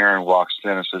day Karen walks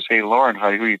in and says, hey, Lauren, who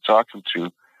are you talking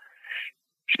to?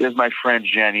 She is my friend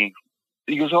Jenny.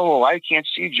 He goes, oh, I can't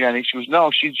see Jenny. She goes,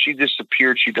 no, she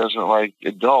disappeared. She doesn't like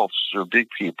adults or big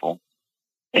people.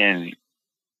 And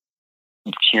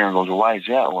Karen goes, well, why is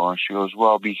that, Lauren? She goes,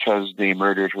 well, because they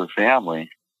murdered her family.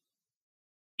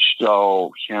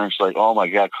 So Karen's like, oh, my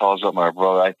God, calls up my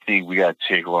brother. I think we got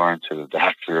to take Lauren to the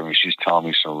doctor. I mean, she's telling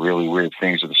me some really weird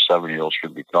things that a 7-year-old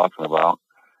should be talking about.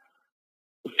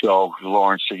 So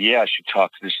Lauren said, yeah, she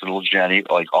talked to this little Jenny,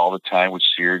 like all the time, would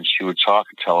see her, and she would talk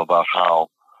and tell about how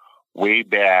way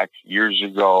back years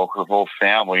ago, her whole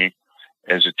family,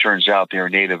 as it turns out, they were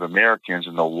Native Americans,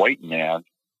 and the white man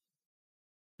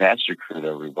massacred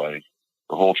everybody,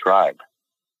 the whole tribe.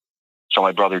 So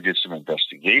my brother did some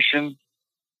investigation,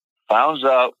 found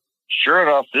out, sure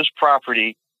enough, this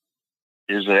property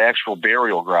is an actual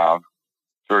burial ground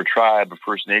for a tribe of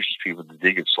First Nations people that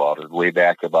did get slaughtered way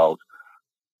back about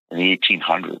in the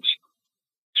 1800s.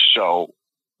 So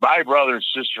my brother and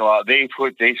sister-in-law,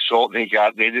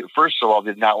 first of all,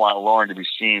 did not want Lauren to be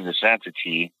seeing this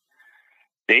entity.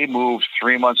 They moved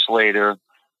 3 months later.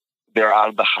 They're out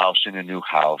of the house in a new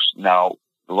house. Now,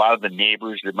 a lot of the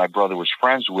neighbors that my brother was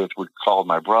friends with would call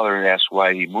my brother and ask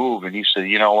why he moved. And he said,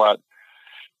 you know what?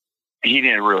 He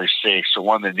didn't really say. So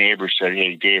one of the neighbors said,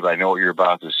 hey, Dave, I know what you're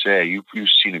about to say. You've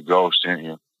seen a ghost, didn't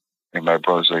you? And my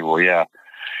brother's like, well, yeah.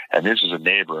 And this is a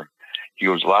neighbor. He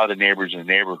goes, a lot of the neighbors in the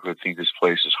neighborhood think this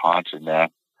place is haunted, man.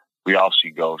 We all see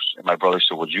ghosts. And my brother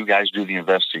said, well, did you guys do the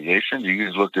investigation? Did you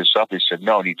guys look this up? They said,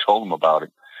 no. And he told them about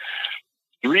it.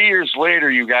 3 years later,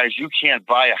 you guys, you can't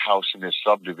buy a house in this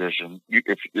subdivision.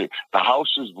 If the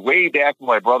house is way back when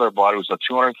my brother bought it, was a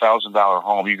 $200,000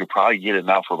 home. You could probably get it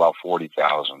now for about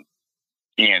 $40,000.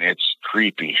 And it's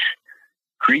creepy,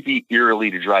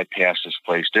 eerily to drive past this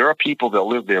place. There are people that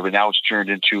live there, but now it's turned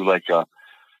into like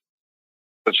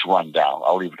let's run down.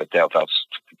 I'll leave it at that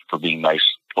for being nice,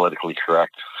 politically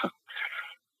correct.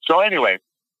 So anyway,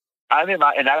 and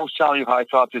I was telling you how I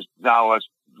thought this. Now I was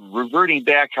reverting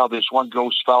back how this one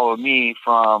ghost followed me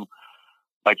from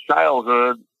my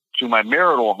childhood to my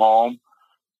marital home.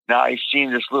 Now I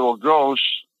seen this little ghost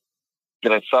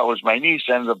that I thought was my niece.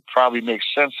 Ended up probably makes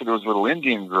sense that it was a little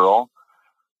Indian girl.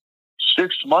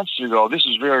 6 months ago, this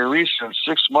is very recent.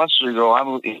 6 months ago,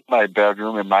 I'm in my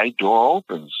bedroom and my door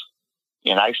opens,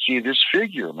 and I see this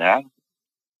figure, man.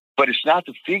 But it's not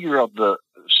the figure of the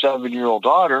 7-year-old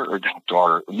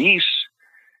niece.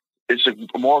 It's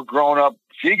a more grown-up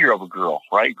figure of a girl,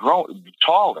 right?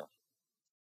 Taller.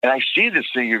 And I see this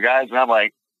thing, you guys, and I'm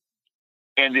like,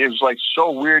 and it was like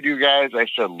so weird, you guys. I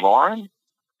said, Lauren,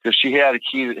 because she had a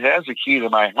key that has a key to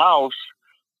my house,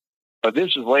 but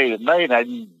this is late at night,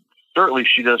 and certainly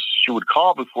she would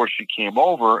call before she came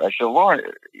over. I said, Lauren,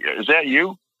 is that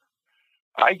you?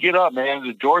 I get up, man,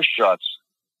 the door shuts.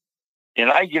 And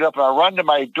I get up and I run to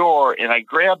my door and I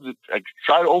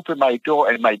try to open my door,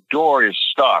 and my door is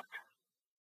stuck.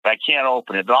 I can't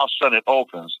open it. And all of a sudden it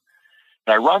opens.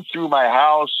 And I run through my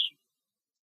house.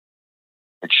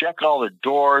 I check all the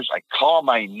doors. I call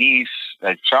my niece.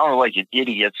 I sounded like an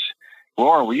idiot.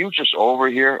 Lauren, were you just over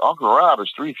here? Uncle Rob,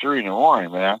 it's 3:30 in the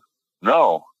morning, man.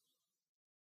 No.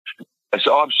 I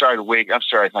said, I'm sorry to wake. I'm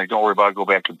sorry. I'm like, don't worry about it. Go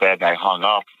back to bed. And I hung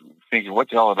up thinking, what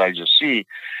the hell did I just see?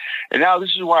 And now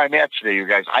this is where I'm at today, you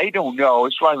guys. I don't know.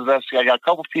 It's why I got a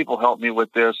couple people help me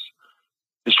with this.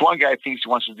 This one guy thinks he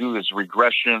wants to do this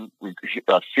regression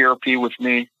therapy with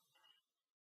me.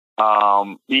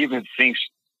 He even thinks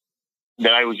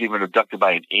that I was even abducted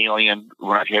by an alien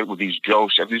when I had with these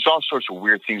ghosts. And there's all sorts of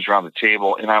weird things around the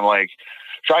table. And I'm like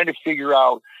trying to figure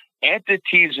out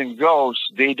entities and ghosts,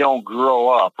 they don't grow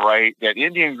up, right? That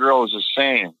Indian girl is the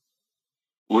same.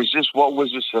 What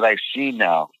was this that I see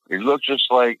now? It looked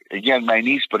just like, again, my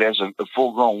niece, but as a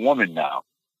full-grown woman now.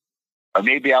 Or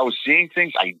maybe I was seeing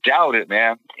things. I doubt it,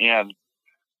 man. And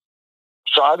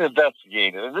so I've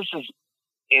investigated.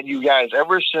 And you guys,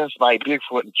 ever since my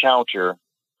Bigfoot encounter,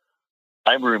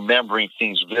 I'm remembering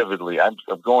things vividly. I'm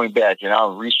going back and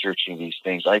I'm researching these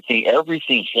things. I think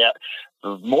everything,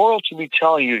 the moral to me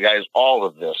telling you guys all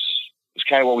of this is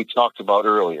kind of what we talked about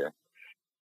earlier.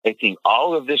 I think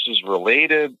all of this is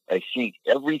related. I think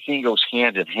everything goes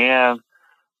hand in hand.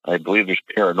 I believe there's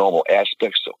paranormal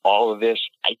aspects to all of this.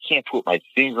 I can't put my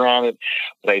finger on it,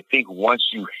 but I think once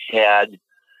you had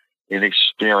an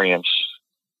experience,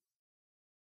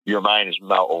 your mind is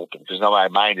now open, because now my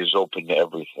mind is open to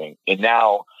everything. And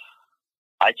now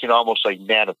I can almost like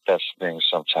manifest things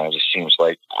sometimes. It seems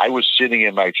like I was sitting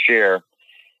in my chair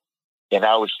and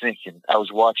I was thinking, I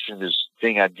was watching this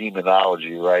thing on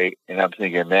demonology, right? And I'm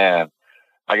thinking, man,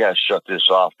 I got to shut this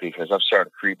off because I'm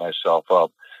starting to creep myself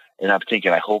up. And I'm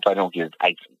thinking, I hope I don't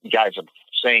guys, I'm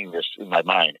saying this in my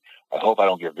mind. I hope I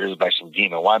don't get visited by some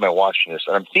demon. Why am I watching this?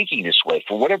 And I'm thinking this way.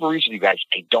 For whatever reason, you guys,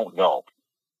 I don't know.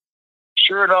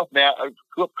 Sure enough, man,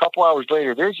 a couple hours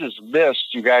later, there's this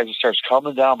mist, you guys, that starts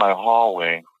coming down my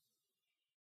hallway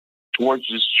towards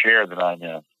this chair that I'm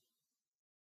in.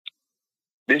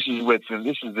 This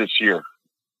is this year.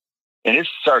 And it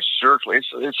starts circling.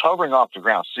 It's hovering off the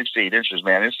ground, 6 to 8 inches,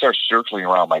 man. It starts circling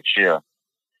around my chair.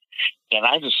 And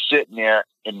I'm just sitting there.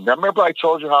 And remember I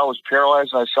told you how I was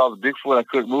paralyzed and I saw the Bigfoot, I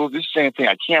couldn't move? This same thing.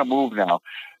 I can't move now.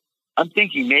 I'm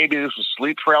thinking maybe this was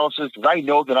sleep paralysis, because I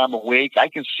know that I'm awake. I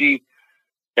can see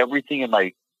everything in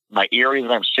my area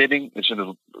that I'm sitting. It's in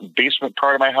the basement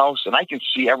part of my house, and I can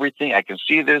see everything. I can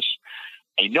see this.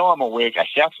 I know I'm awake. I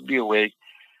have to be awake.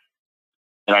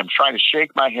 And I'm trying to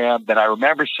shake my hand. Then I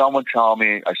remember someone telling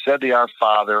me, I said the Our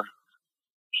Father,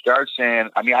 started saying,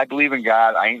 I believe in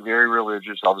God. I ain't very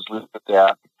religious. I'll just leave it at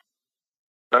that.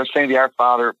 Started saying the Our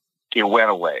Father, it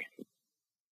went away.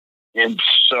 And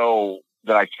so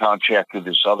then I contacted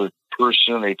this other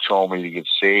person. They told me to get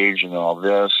sage and all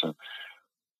this. And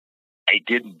I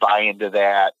didn't buy into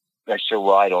that. I said,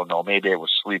 well, I don't know. Maybe it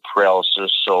was sleep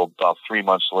paralysis. So about 3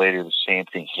 months later, the same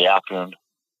thing happened.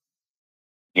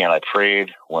 And I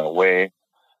prayed, went away.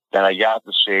 Then I got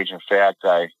the sage. In fact,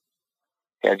 I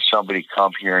had somebody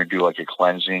come here and do like a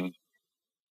cleansing,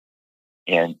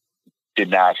 and did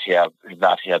not have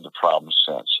the problem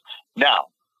since. Now,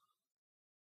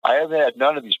 I haven't had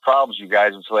none of these problems, you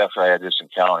guys, until after I had this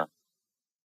encounter.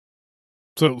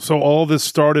 So all this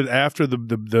started after the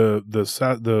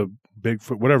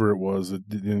Bigfoot, whatever it was,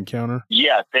 the encounter?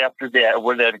 Yes, after that,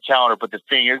 with that encounter. But the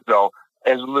thing is, though,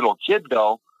 as a little kid,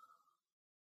 though,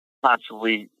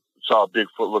 constantly saw a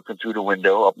Bigfoot looking through the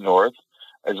window up north.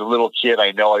 As a little kid,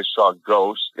 I know I saw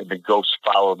ghosts, and the ghosts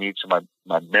followed me to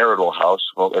my marital house.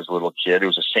 Well, as a little kid,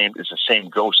 it's the same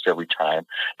ghost every time.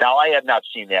 Now, I had not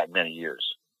seen that in many years.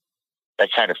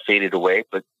 That kind of faded away,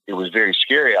 but it was very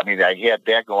scary. I mean, I had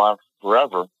that go on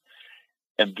forever.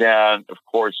 And then, of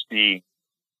course,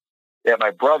 at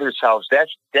my brother's house,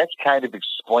 that's kind of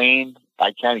explained.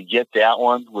 I kind of get that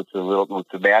one with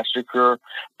the massacre.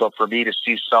 But for me to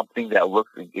see something that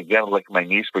looked, again, like my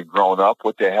niece, but grown up,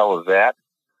 what the hell is that?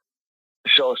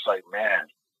 So it's like, man.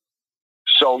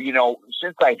 So,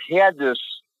 since I've had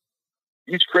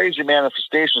these crazy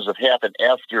manifestations have happened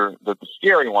after the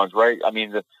scary ones, right? I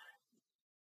mean,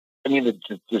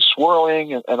 the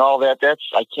swirling and all that,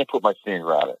 I can't put my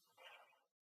finger on it.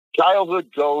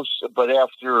 Childhood ghosts, but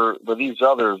these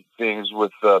other things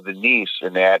with the niece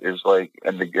and that is like,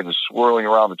 and the swirling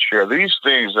around the chair, these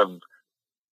things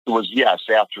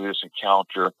after this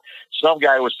encounter. Some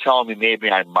guy was telling me maybe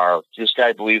I'm marked. This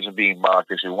guy believes in being marked.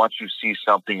 He said, once you see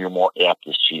something, you're more apt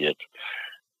to see it.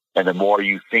 And the more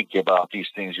you think about these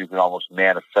things, you can almost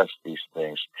manifest these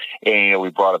things. And we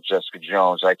brought up Jessica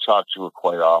Jones. I talk to her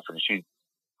quite often.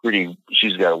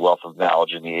 She's got a wealth of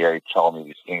knowledge in the area telling me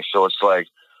these things. So it's like,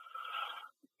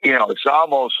 it's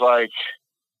almost like,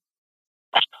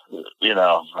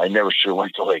 I never should have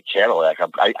went to Lake Cadillac.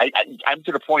 I'm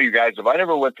to the point, you guys, if I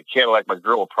never went to Cadillac, my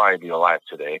girl would probably be alive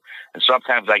today. And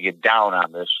sometimes I get down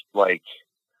on this, like,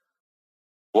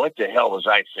 what the hell was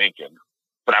I thinking?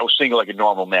 But I was thinking like a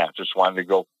normal man. Just wanted to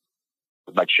go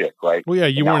with my chick, right? Well, yeah,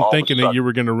 you weren't thinking that you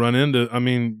were going to run into. I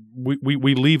mean,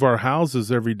 we leave our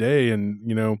houses every day, and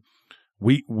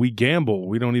we gamble.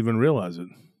 We don't even realize it.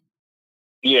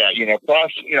 Yeah,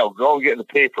 plus, go get in the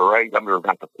paper, right? I'm never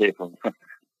got the paper.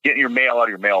 Getting your mail out of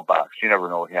your mailbox. You never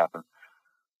know what happened.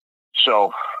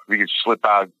 So we could slip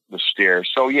out the stairs.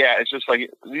 So yeah, it's just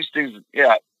like these things.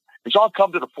 Yeah, it's all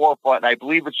come to the forefront, and I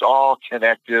believe it's all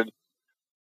connected.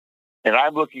 And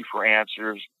I'm looking for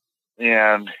answers,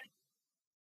 and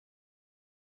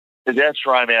that's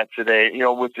where I'm at today.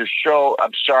 With the show,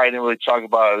 I'm sorry I didn't really talk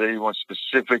about anyone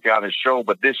specific on the show,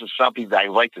 but this is something that I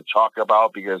like to talk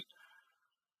about because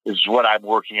it's what I'm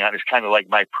working on. It's kind of like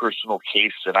my personal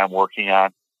case that I'm working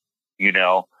on,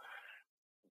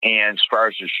 And as far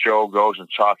as the show goes and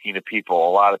talking to people,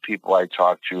 a lot of people I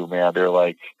talk to, man, they're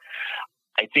like,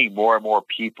 I think more and more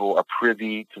people are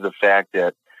privy to the fact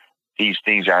that these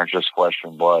things aren't just flesh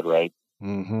and blood, right?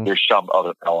 Mm-hmm. There's some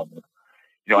other element.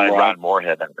 I had Ron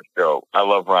Moorhead on the show. I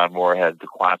love Ron Moorhead, the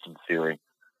quantum theory.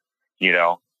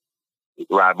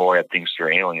 Ron Moorhead thinks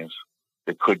they're aliens.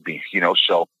 It could be,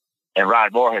 so, and Ron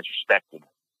Moorhead's respected.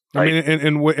 Right? I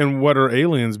mean, and what are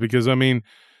aliens? Because, I mean,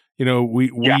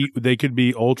 they could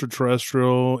be ultra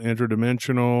terrestrial,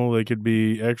 interdimensional. They could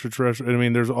be extraterrestrial. I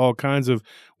mean, there's all kinds of,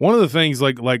 one of the things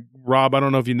like Rob, I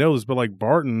don't know if you know this, but like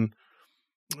Barton,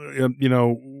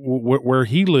 where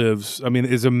he lives, I mean,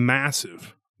 is a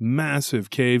massive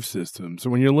cave system. So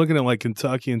when you're looking at like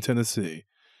Kentucky and Tennessee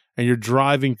and you're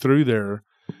driving through there,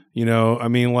 I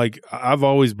mean, like I've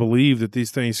always believed that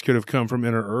these things could have come from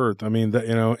inner Earth. I mean, that,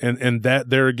 and that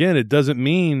there again, it doesn't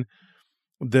mean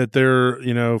that they're,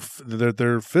 that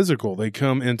they're physical. They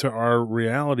come into our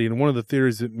reality. And one of the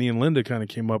theories that me and Linda kind of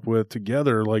came up with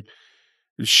together, like,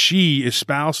 she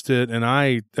espoused it and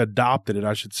I adopted it.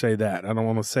 I should say that. I don't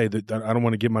want to say that. I don't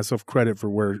want to give myself credit for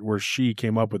where she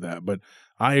came up with that, but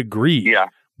I agree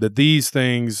that these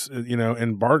things,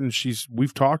 and Barton,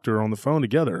 we've talked to her on the phone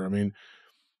together. I mean,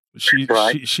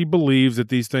 she believes that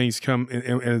these things come,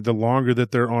 and the longer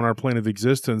that they're on our plane of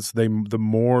existence, the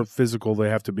more physical they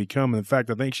have to become. And in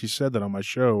fact, I think she said that on my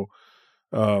show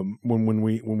when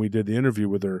we did the interview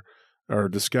with her, our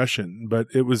discussion. But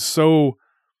it was so.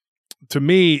 To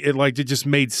me, it just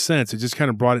made sense. It just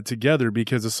kind of brought it together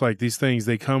because it's like these things,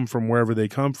 they come from wherever they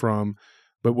come from,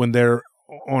 but when they're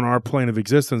on our plane of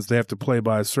existence, they have to play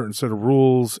by a certain set of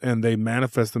rules and they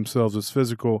manifest themselves as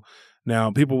physical. Now,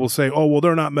 people will say, oh, well,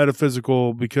 they're not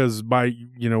metaphysical because by,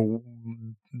 the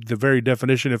very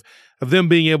definition of them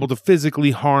being able to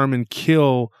physically harm and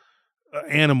kill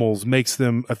animals makes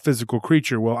them a physical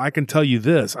creature. Well, I can tell you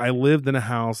this. I lived in a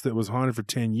house that was haunted for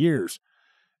 10 years.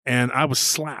 And I was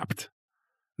slapped,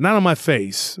 not on my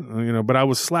face, but I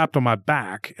was slapped on my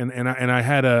back, and I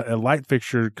had a light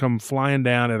fixture come flying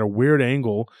down at a weird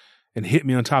angle and hit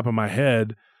me on top of my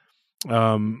head.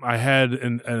 I had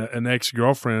an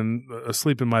ex-girlfriend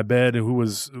asleep in my bed who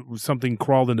was something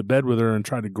crawled into bed with her and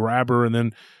tried to grab her, and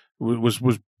then was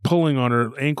pulling on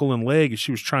her ankle and leg as she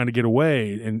was trying to get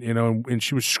away, and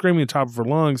she was screaming on top of her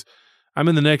lungs. I'm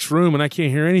in the next room and I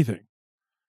can't hear anything,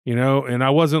 and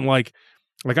I wasn't like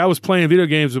I was playing video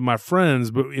games with my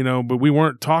friends, but we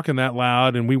weren't talking that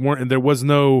loud, and there was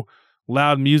no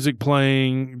loud music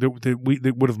playing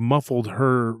that would have muffled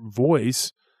her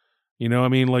voice. I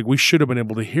mean, like we should have been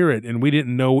able to hear it, and we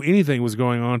didn't know anything was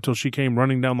going on until she came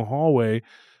running down the hallway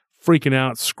freaking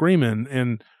out, screaming.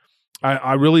 And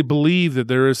I really believe that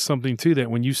there is something to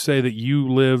that. When you say that you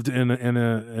lived in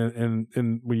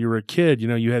when you were a kid,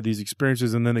 you had these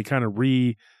experiences, and then they kind of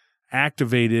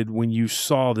reactivated when you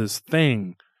saw this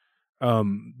thing.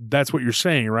 That's what you're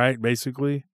saying, right?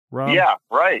 Basically, Rob? Yeah,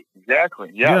 right.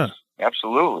 Exactly. Yes, yeah.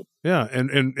 Absolutely. Yeah.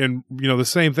 And the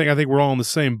same thing. I think we're all in the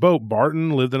same boat. Barton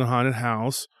lived in a haunted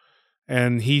house,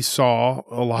 and he saw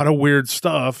a lot of weird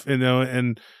stuff,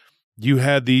 and you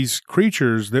had these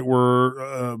creatures that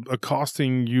were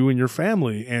accosting you and your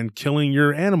family and killing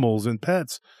your animals and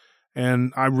pets.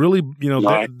 And I really,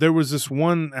 there was this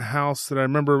one house that I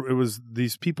remember. It was,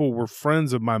 these people were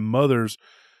friends of my mother's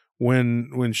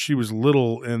when she was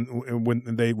little, and when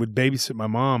they would babysit my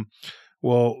mom.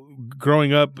 Well,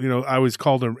 growing up, I always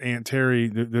called her Aunt Terry.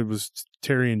 There was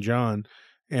Terry and John,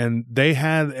 and they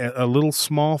had a little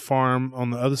small farm on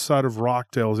the other side of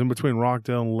Rockdale. It was in between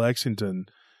Rockdale and Lexington.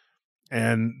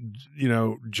 And,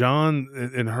 John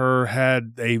and her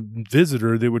had a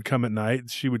visitor that would come at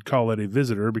night. She would call it a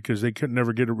visitor because they couldn't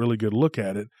never get a really good look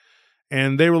at it.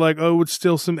 And they were like, oh, it would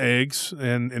steal some eggs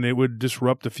and it would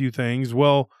disrupt a few things.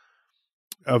 Well,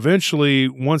 eventually,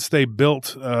 once they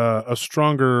built a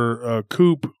stronger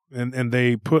coop and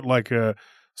they put like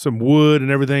some wood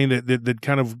and everything that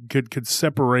kind of could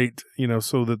separate,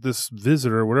 so that this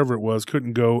visitor, whatever it was,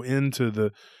 couldn't go into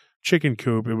the chicken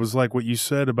coop. It was like what you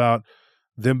said about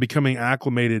them becoming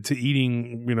acclimated to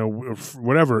eating,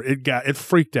 whatever. It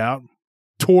freaked out,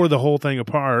 tore the whole thing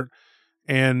apart,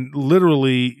 and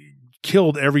literally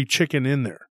killed every chicken in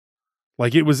there.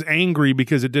 Like, it was angry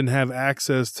because it didn't have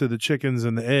access to the chickens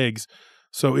and the eggs,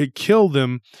 so it killed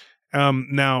them.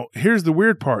 Now, here's the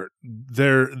weird part.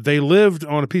 They lived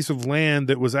on a piece of land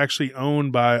that was actually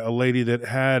owned by a lady that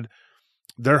had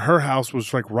her house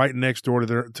was like right next door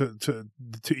to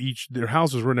their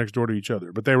houses were next door to each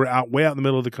other, but they were way out in the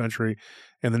middle of the country,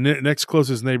 and the next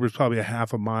closest neighbor is probably a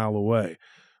half a mile away.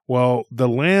 Well, the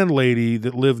landlady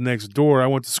that lived next door, I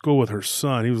went to school with her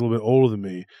son. He was a little bit older than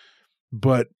me,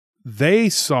 but they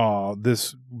saw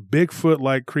this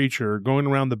Bigfoot-like creature going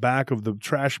around the back of the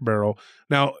trash barrel.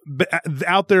 Now,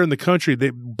 out there in the country,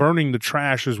 burning the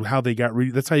trash is how they got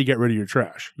rid. That's how you get rid of your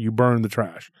trash. You burn the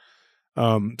trash.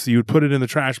 So you would put it in the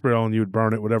trash barrel and you would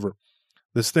burn it, whatever.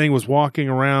 This thing was walking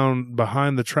around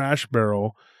behind the trash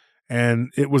barrel,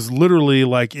 and it was literally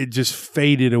like it just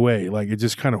faded away. Like it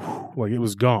just kind of, like it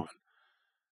was gone.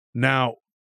 Now,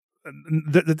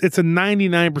 it's a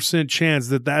 99% chance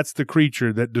that that's the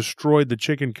creature that destroyed the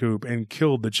chicken coop and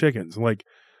killed the chickens. Like,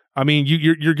 I mean,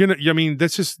 you're gonna, I mean,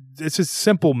 it's just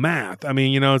simple math. I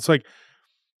mean, it's like,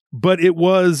 but it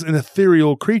was an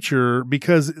ethereal creature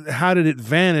because how did it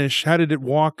vanish? How did it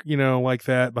walk, like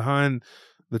that behind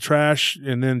the trash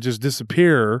and then just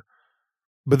disappear?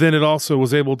 But then it also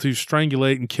was able to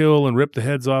strangulate and kill and rip the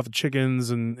heads off of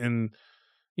chickens and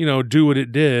do what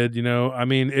it did. I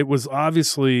mean, it was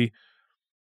obviously,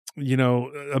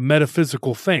 a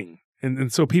metaphysical thing.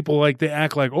 And so people they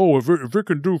act like, oh, if it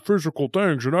can do physical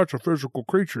things, then that's a physical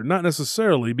creature. Not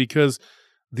necessarily, because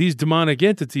these demonic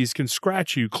entities can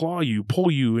scratch you, claw you,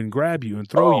 pull you, and grab you, and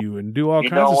throw you, and do all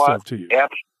kinds of stuff to you.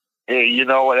 You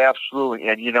know what? Absolutely.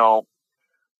 And, you'll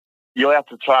have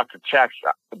to talk to Tex.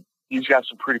 He's got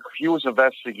some he was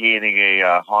investigating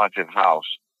a haunted house,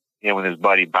 with his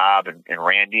buddy Bob and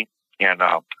Randy. And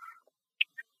in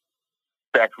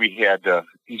fact,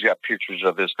 he's got pictures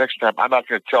of this. Next time, I'm not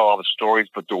going to tell all the stories,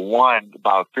 but the one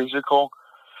about physical.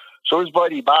 So his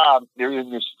buddy Bob, they're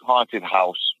in this haunted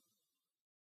house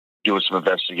doing some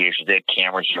investigations. They had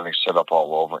cameras and everything set up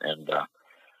all over. And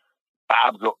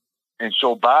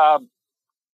Bob,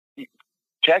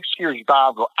 Tex hears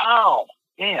Bob go, ow,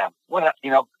 damn,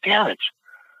 damn it.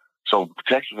 So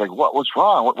Tex is like, what's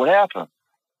wrong? What happened?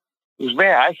 He goes,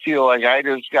 man, I feel like I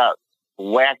just got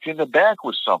whacked in the back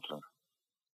with something.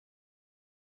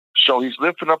 So he's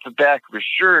lifting up the back of his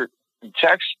shirt, and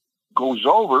Tex goes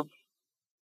over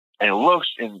and looks,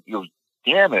 and he goes,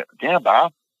 damn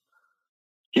Bob.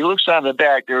 He looks on the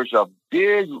back. There's a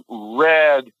big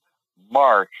red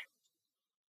mark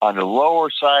on the lower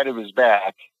side of his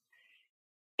back.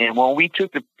 And when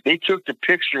they took the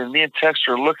picture, and me and Tex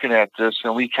are looking at this,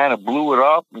 and we kind of blew it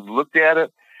up and looked at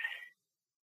it.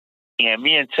 And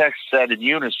me and Tex said in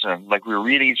unison, like we were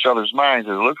reading each other's minds,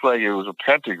 it looked like it was a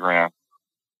pentagram.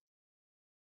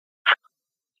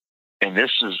 And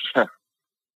this is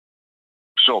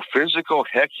so physical,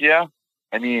 heck yeah.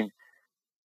 I mean,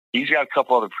 he's got a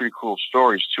couple other pretty cool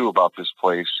stories, too, about this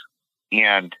place.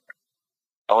 And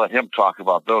I'll let him talk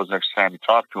about those next time you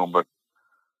talk to him. But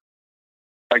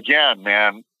again,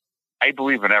 man, I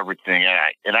believe in everything.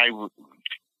 And I don't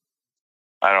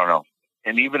know.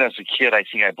 And even as a kid, I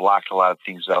think I blocked a lot of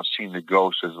things out. Seeing the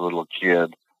ghost as a little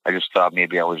kid, I just thought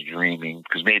maybe I was dreaming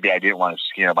because maybe I didn't want to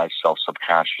scare myself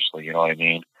subconsciously. You know what I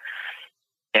mean?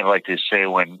 And like they say,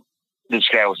 when this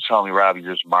guy was telling me, Rob,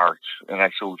 you're just marked, and I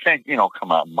said, well,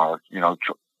 come on, Mark.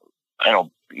 I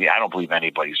don't believe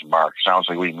anybody's marked. Sounds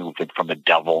like we moved it from the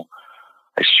devil.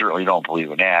 I certainly don't believe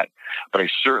in that, but I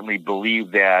certainly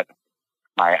believe that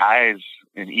my eyes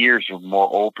and ears are more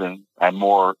open. I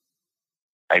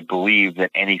believe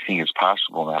that anything is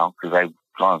possible now because I've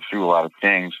gone through a lot of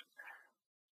things.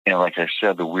 And like I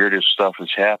said, the weirdest stuff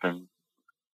has happened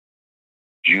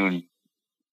June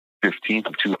 15th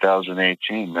of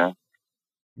 2018, man.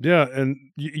 Yeah. And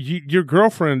your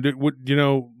girlfriend would,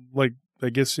 I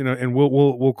guess, and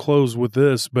we'll close with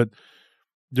this, but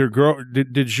your girl,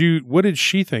 what did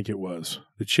she think it was?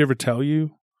 Did she ever tell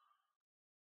you?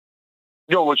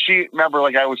 No, remember,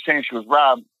 like I was saying, she was,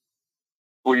 Rob,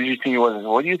 what did you think it was?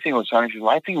 What do you think it was, honey? She was,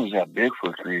 well, I think it was that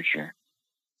Bigfoot creature.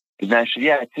 And then I said,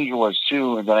 yeah, I think it was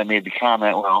too. And then I made the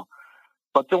comment, well,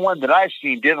 but the one that I've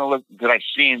seen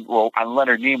on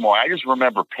Leonard Nimoy, I just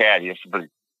remember Patty. I said, but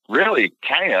really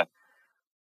kind of,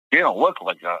 look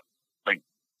like the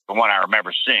one I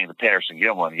remember seeing, the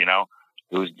Patterson-Gimlin,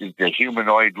 It was the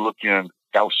humanoid looking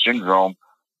Down syndrome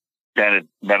that had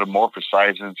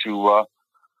metamorphosized into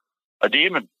a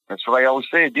demon. That's what I always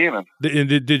say, a demon. And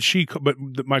did she? But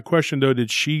my question though,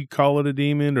 did she call it a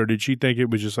demon, or did she think it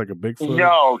was just like a Bigfoot?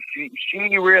 No,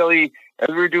 she really. As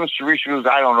we were doing some research,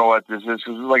 I don't know what this is.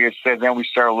 Because like I said, then we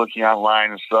started looking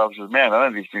online and stuff. She said, man, none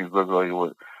of these things look like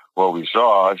what we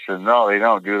saw. I said, no, they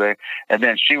don't, do they? And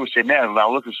then she would say, man,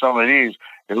 now look at some of these.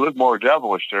 They look more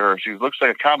devilish to her. She looks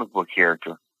like a comic book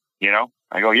character.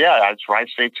 I go, yeah, that's what I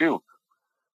say too.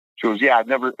 She goes, yeah,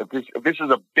 if this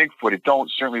is a Bigfoot, it don't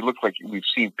certainly look like we've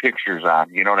seen pictures on.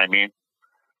 You know what I mean?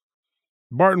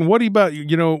 Barton, what about,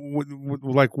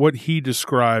 like what he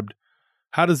described?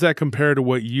 How does that compare to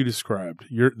what you described?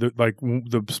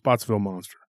 The Spotsville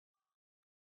monster.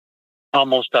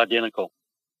 Almost identical.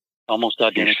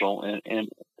 And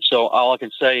so all I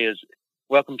can say is,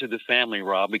 welcome to the family,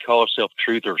 Rob. We call ourselves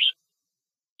truthers.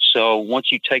 So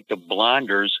once you take the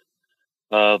blinders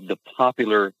of the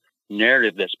popular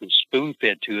narrative that's been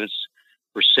spoon-fed to us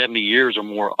for 70 years or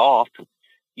more off,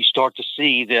 you start to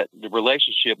see that the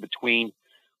relationship between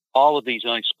all of these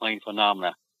unexplained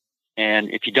phenomena. And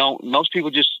if you don't, most people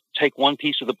just take one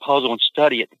piece of the puzzle and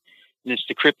study it. And it's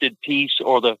the cryptid piece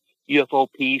or the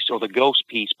UFO piece or the ghost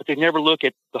piece, but they never look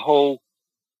at the whole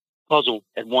puzzle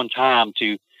at one time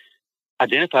to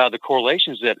identify the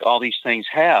correlations that all these things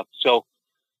have. So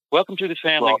welcome to the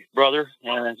family, brother.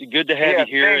 And it's good to have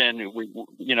you here. Thanks. And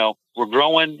we're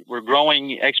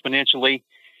growing exponentially.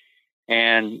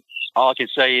 And all I can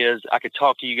say is I could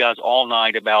talk to you guys all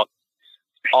night about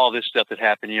all this stuff that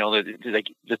happened.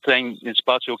 The thing in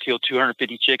Spotsville killed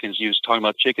 250 chickens. You was talking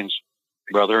about chickens,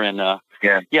 brother. And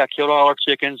killed all our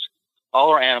chickens, all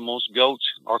our animals, goats,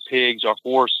 our pigs, our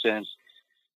horse. And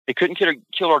they couldn't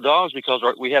kill our dogs because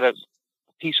we had a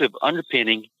piece of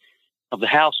underpinning of the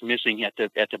house missing at the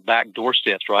back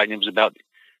doorsteps, right? And it was about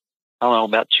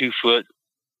 2 foot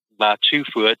by 2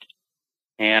 foot.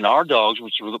 And our dogs,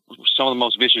 which were some of the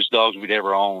most vicious dogs we'd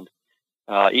ever owned,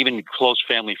 even close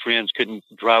family friends couldn't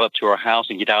drive up to our house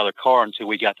and get out of their car until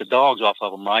we got the dogs off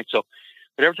of them, right? So,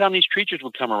 but every time these creatures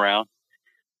would come around,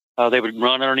 they would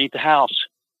run underneath the house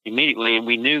immediately. And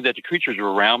we knew that the creatures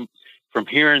were around from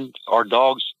hearing our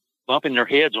dogs bumping their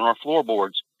heads on our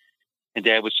floorboards. And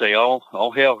Dad would say, oh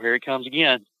hell, here he comes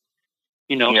again.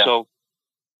 So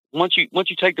once you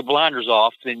take the blinders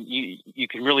off, then you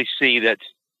can really see that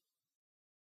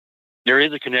there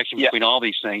is a connection between all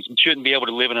these things. You shouldn't be able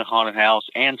to live in a haunted house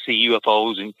and see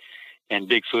UFOs and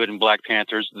Bigfoot and Black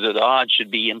Panthers. The odds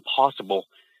should be impossible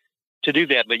to do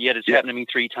that, but yet it's happened to me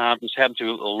 3 times. It's happened to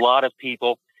a lot of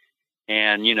people.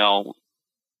 And,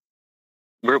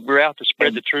 we're out to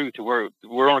spread the truth. We're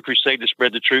on a crusade to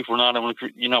spread the truth. We're not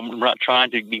we're not trying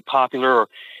to be popular or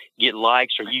get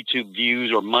likes or YouTube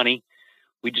views or money.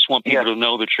 We just want people to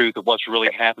know the truth of what's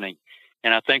really happening.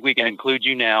 And I think we can include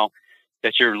you now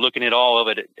that you're looking at all of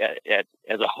it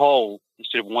as a whole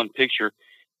instead of one picture.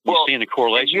 You're seeing the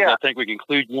correlations. I think we can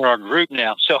include you in our group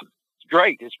now. So it's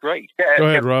great. It's great. Go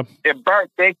ahead, Rob. And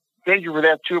Bart, thank you for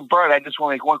that too. Bart, I just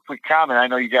want to make one quick comment. I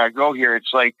know you got to go here.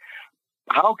 It's like,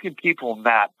 how can people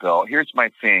not, though? Here's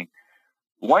my thing.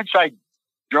 Once I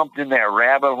jumped in that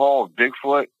rabbit hole of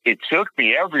Bigfoot, it took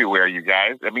me everywhere, you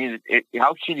guys. I mean,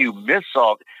 how can you miss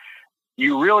all?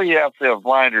 You really have to have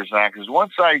blinders on, because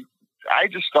once I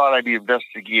just thought I'd be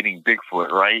investigating Bigfoot,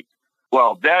 right?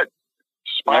 Well, that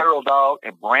spiraled out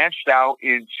and branched out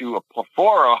into a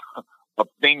plethora of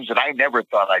things that I never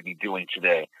thought I'd be doing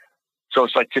today. So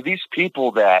it's like, to these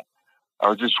people that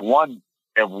are just one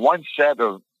set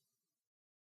of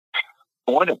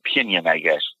one opinion, I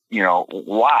guess, you know,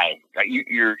 why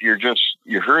you're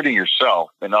hurting yourself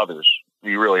and others.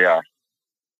 You really are.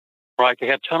 Right. They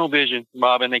have tunnel vision,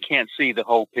 Rob, and they can't see the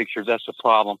whole picture. That's the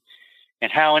problem.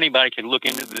 And how anybody can look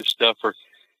into this stuff for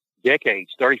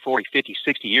decades, 30, 40, 50,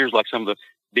 60 years, like some of the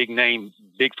big name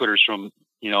Bigfooters from,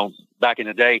 you know, back in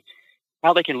the day,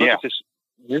 how they can look at this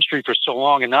mystery for so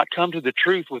long and not come to the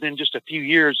truth within just a few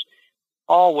years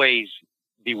always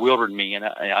bewildered me. And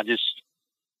I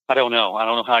don't know. I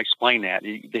don't know how to explain that.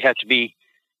 They have to be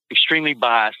extremely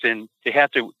biased, and they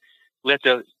have to let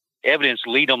the evidence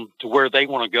lead them to where they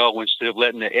want to go instead of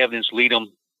letting the evidence lead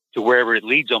them to wherever it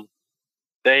leads them.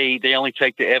 They only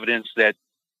take the evidence that,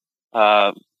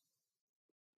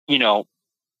 you know,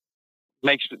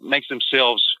 makes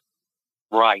themselves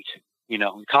right. You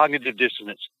know, cognitive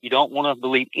dissonance. You don't want to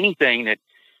believe anything that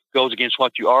goes against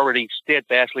what you already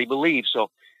steadfastly believe. So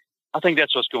I think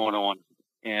that's what's going on.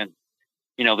 And,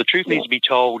 you know, the truth needs to be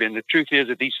told. And the truth is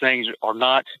that these things are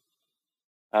not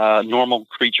normal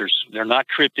creatures. They're not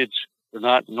cryptids. They're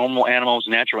not normal animals,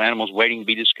 natural animals waiting to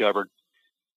be discovered.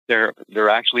 They're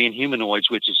actually inhumanoids,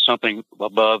 which is something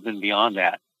above and beyond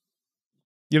that.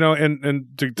 You know, and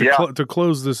to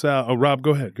close this out, oh, Rob,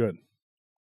 go ahead.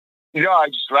 You know, I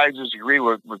just agree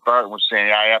with Barton was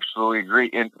saying. I absolutely agree,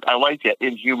 and I like that,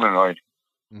 inhumanoid.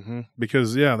 Mm-hmm.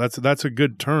 Because that's a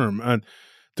good term. And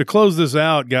to close this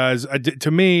out, guys,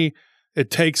 to me, it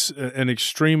takes an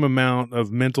extreme amount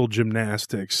of mental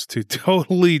gymnastics to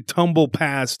totally tumble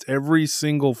past every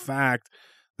single fact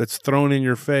that's thrown in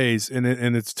your face, and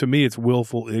it's, to me, it's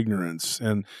willful ignorance,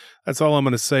 and that's all I'm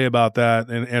going to say about that.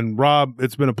 And Rob,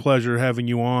 it's been a pleasure having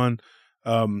you on.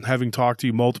 Having talked to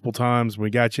you multiple times, we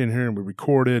got you in here and we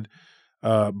recorded.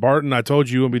 Barton, I told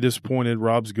you wouldn't be disappointed.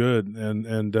 Rob's good,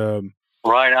 and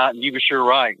right, you were sure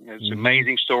right. It's an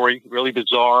amazing story, really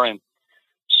bizarre, and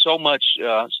so much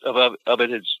of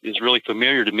it is really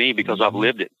familiar to me because I've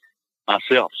lived it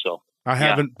myself. So I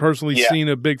haven't personally seen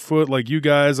a Bigfoot like you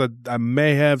guys. I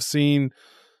may have seen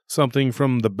something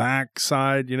from the back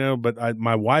side, you know, but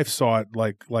my wife saw it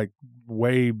like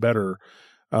way better.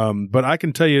 But I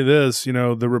can tell you this, you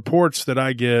know, the reports that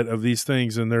I get of these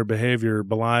things and their behavior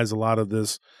belies a lot of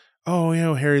this. Oh, you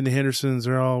know, Harry and the Hendersons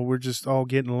we're just all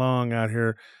getting along out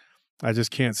here. I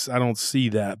don't see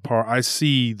that part. I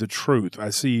see the truth.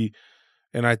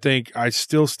 And I think I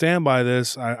still stand by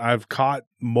this. I've caught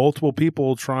multiple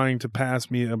people trying to pass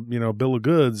me a bill of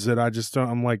goods that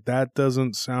I'm like, that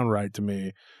doesn't sound right to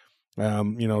me.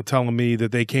 You know, telling me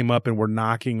that they came up and were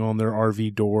knocking on their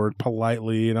RV door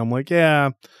politely. And I'm like,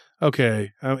 yeah,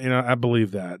 okay. I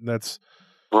believe that. That's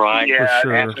right. Yeah, for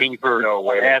sure. Asking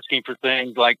for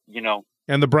things like, you know.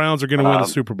 And the Browns are going to win the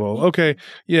Super Bowl. Okay.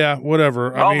 Yeah,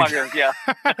 whatever. I mean, my God, yeah.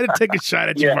 I had to take a shot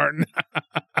at you, Martin.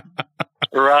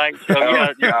 Right.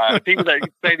 So, people that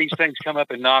say these things come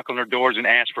up and knock on their doors and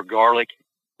ask for garlic,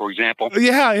 for example.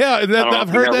 Yeah. I've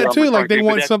heard that too. Like they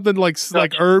want something like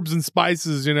herbs and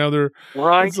spices, you know, they're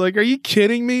right. It's like, are you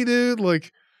kidding me, dude?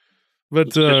 Like, but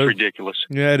it's just ridiculous.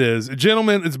 Yeah, it is.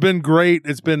 Gentlemen, it's been great.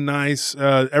 It's been nice.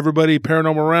 Everybody,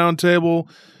 Paranormal Roundtable.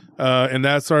 And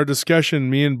that's our discussion.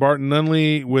 Me and Barton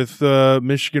Nunley with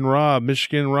Michigan Rob.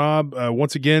 Michigan Rob,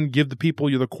 once again, give the people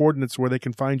the coordinates where they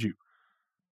can find you.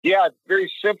 Yeah,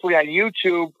 very simply on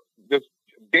YouTube, the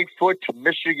Bigfoot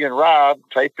Michigan Rob.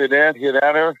 Type it in, hit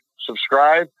enter,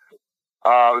 subscribe.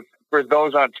 For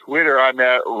those on Twitter, I'm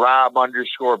at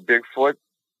Rob_Bigfoot.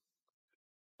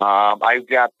 I've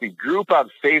got the group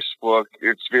on Facebook.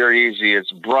 It's very easy.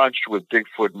 It's Brunch with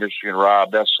Bigfoot Michigan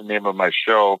Rob. That's the name of my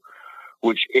show,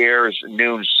 which airs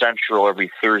noon Central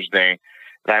every Thursday.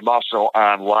 And I'm also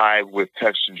on live with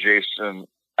Tex and Jason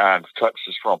on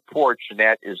Texas Front Porch, and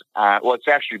that is it's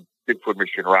actually Bigfoot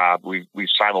Michigan Rob. We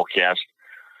simulcast,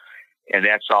 and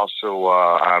that's also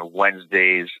on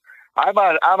Wednesdays. I'm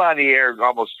on the air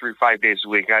almost 3-5 days a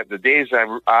week. The days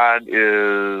I'm on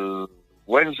is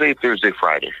Wednesday, Thursday,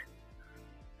 Friday.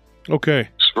 Okay.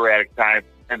 Sporadic time,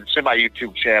 and it's in my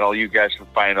YouTube channel. You guys can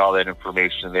find all that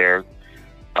information there.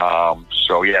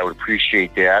 So yeah, I would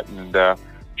appreciate that, and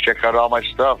check out all my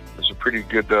stuff. There's a pretty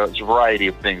good variety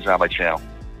of things on my channel.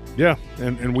 Yeah,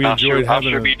 and we enjoyed having.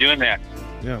 I'll sure be doing that.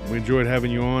 Yeah, we enjoyed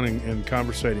having you on and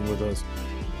conversating with us.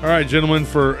 All right, gentlemen,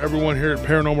 for everyone here at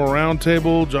Paranormal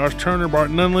Roundtable, Josh Turner,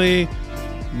 Barton Nunley,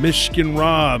 Michigan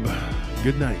Rob.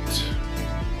 Good night.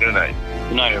 Good night.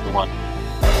 Good night, everyone.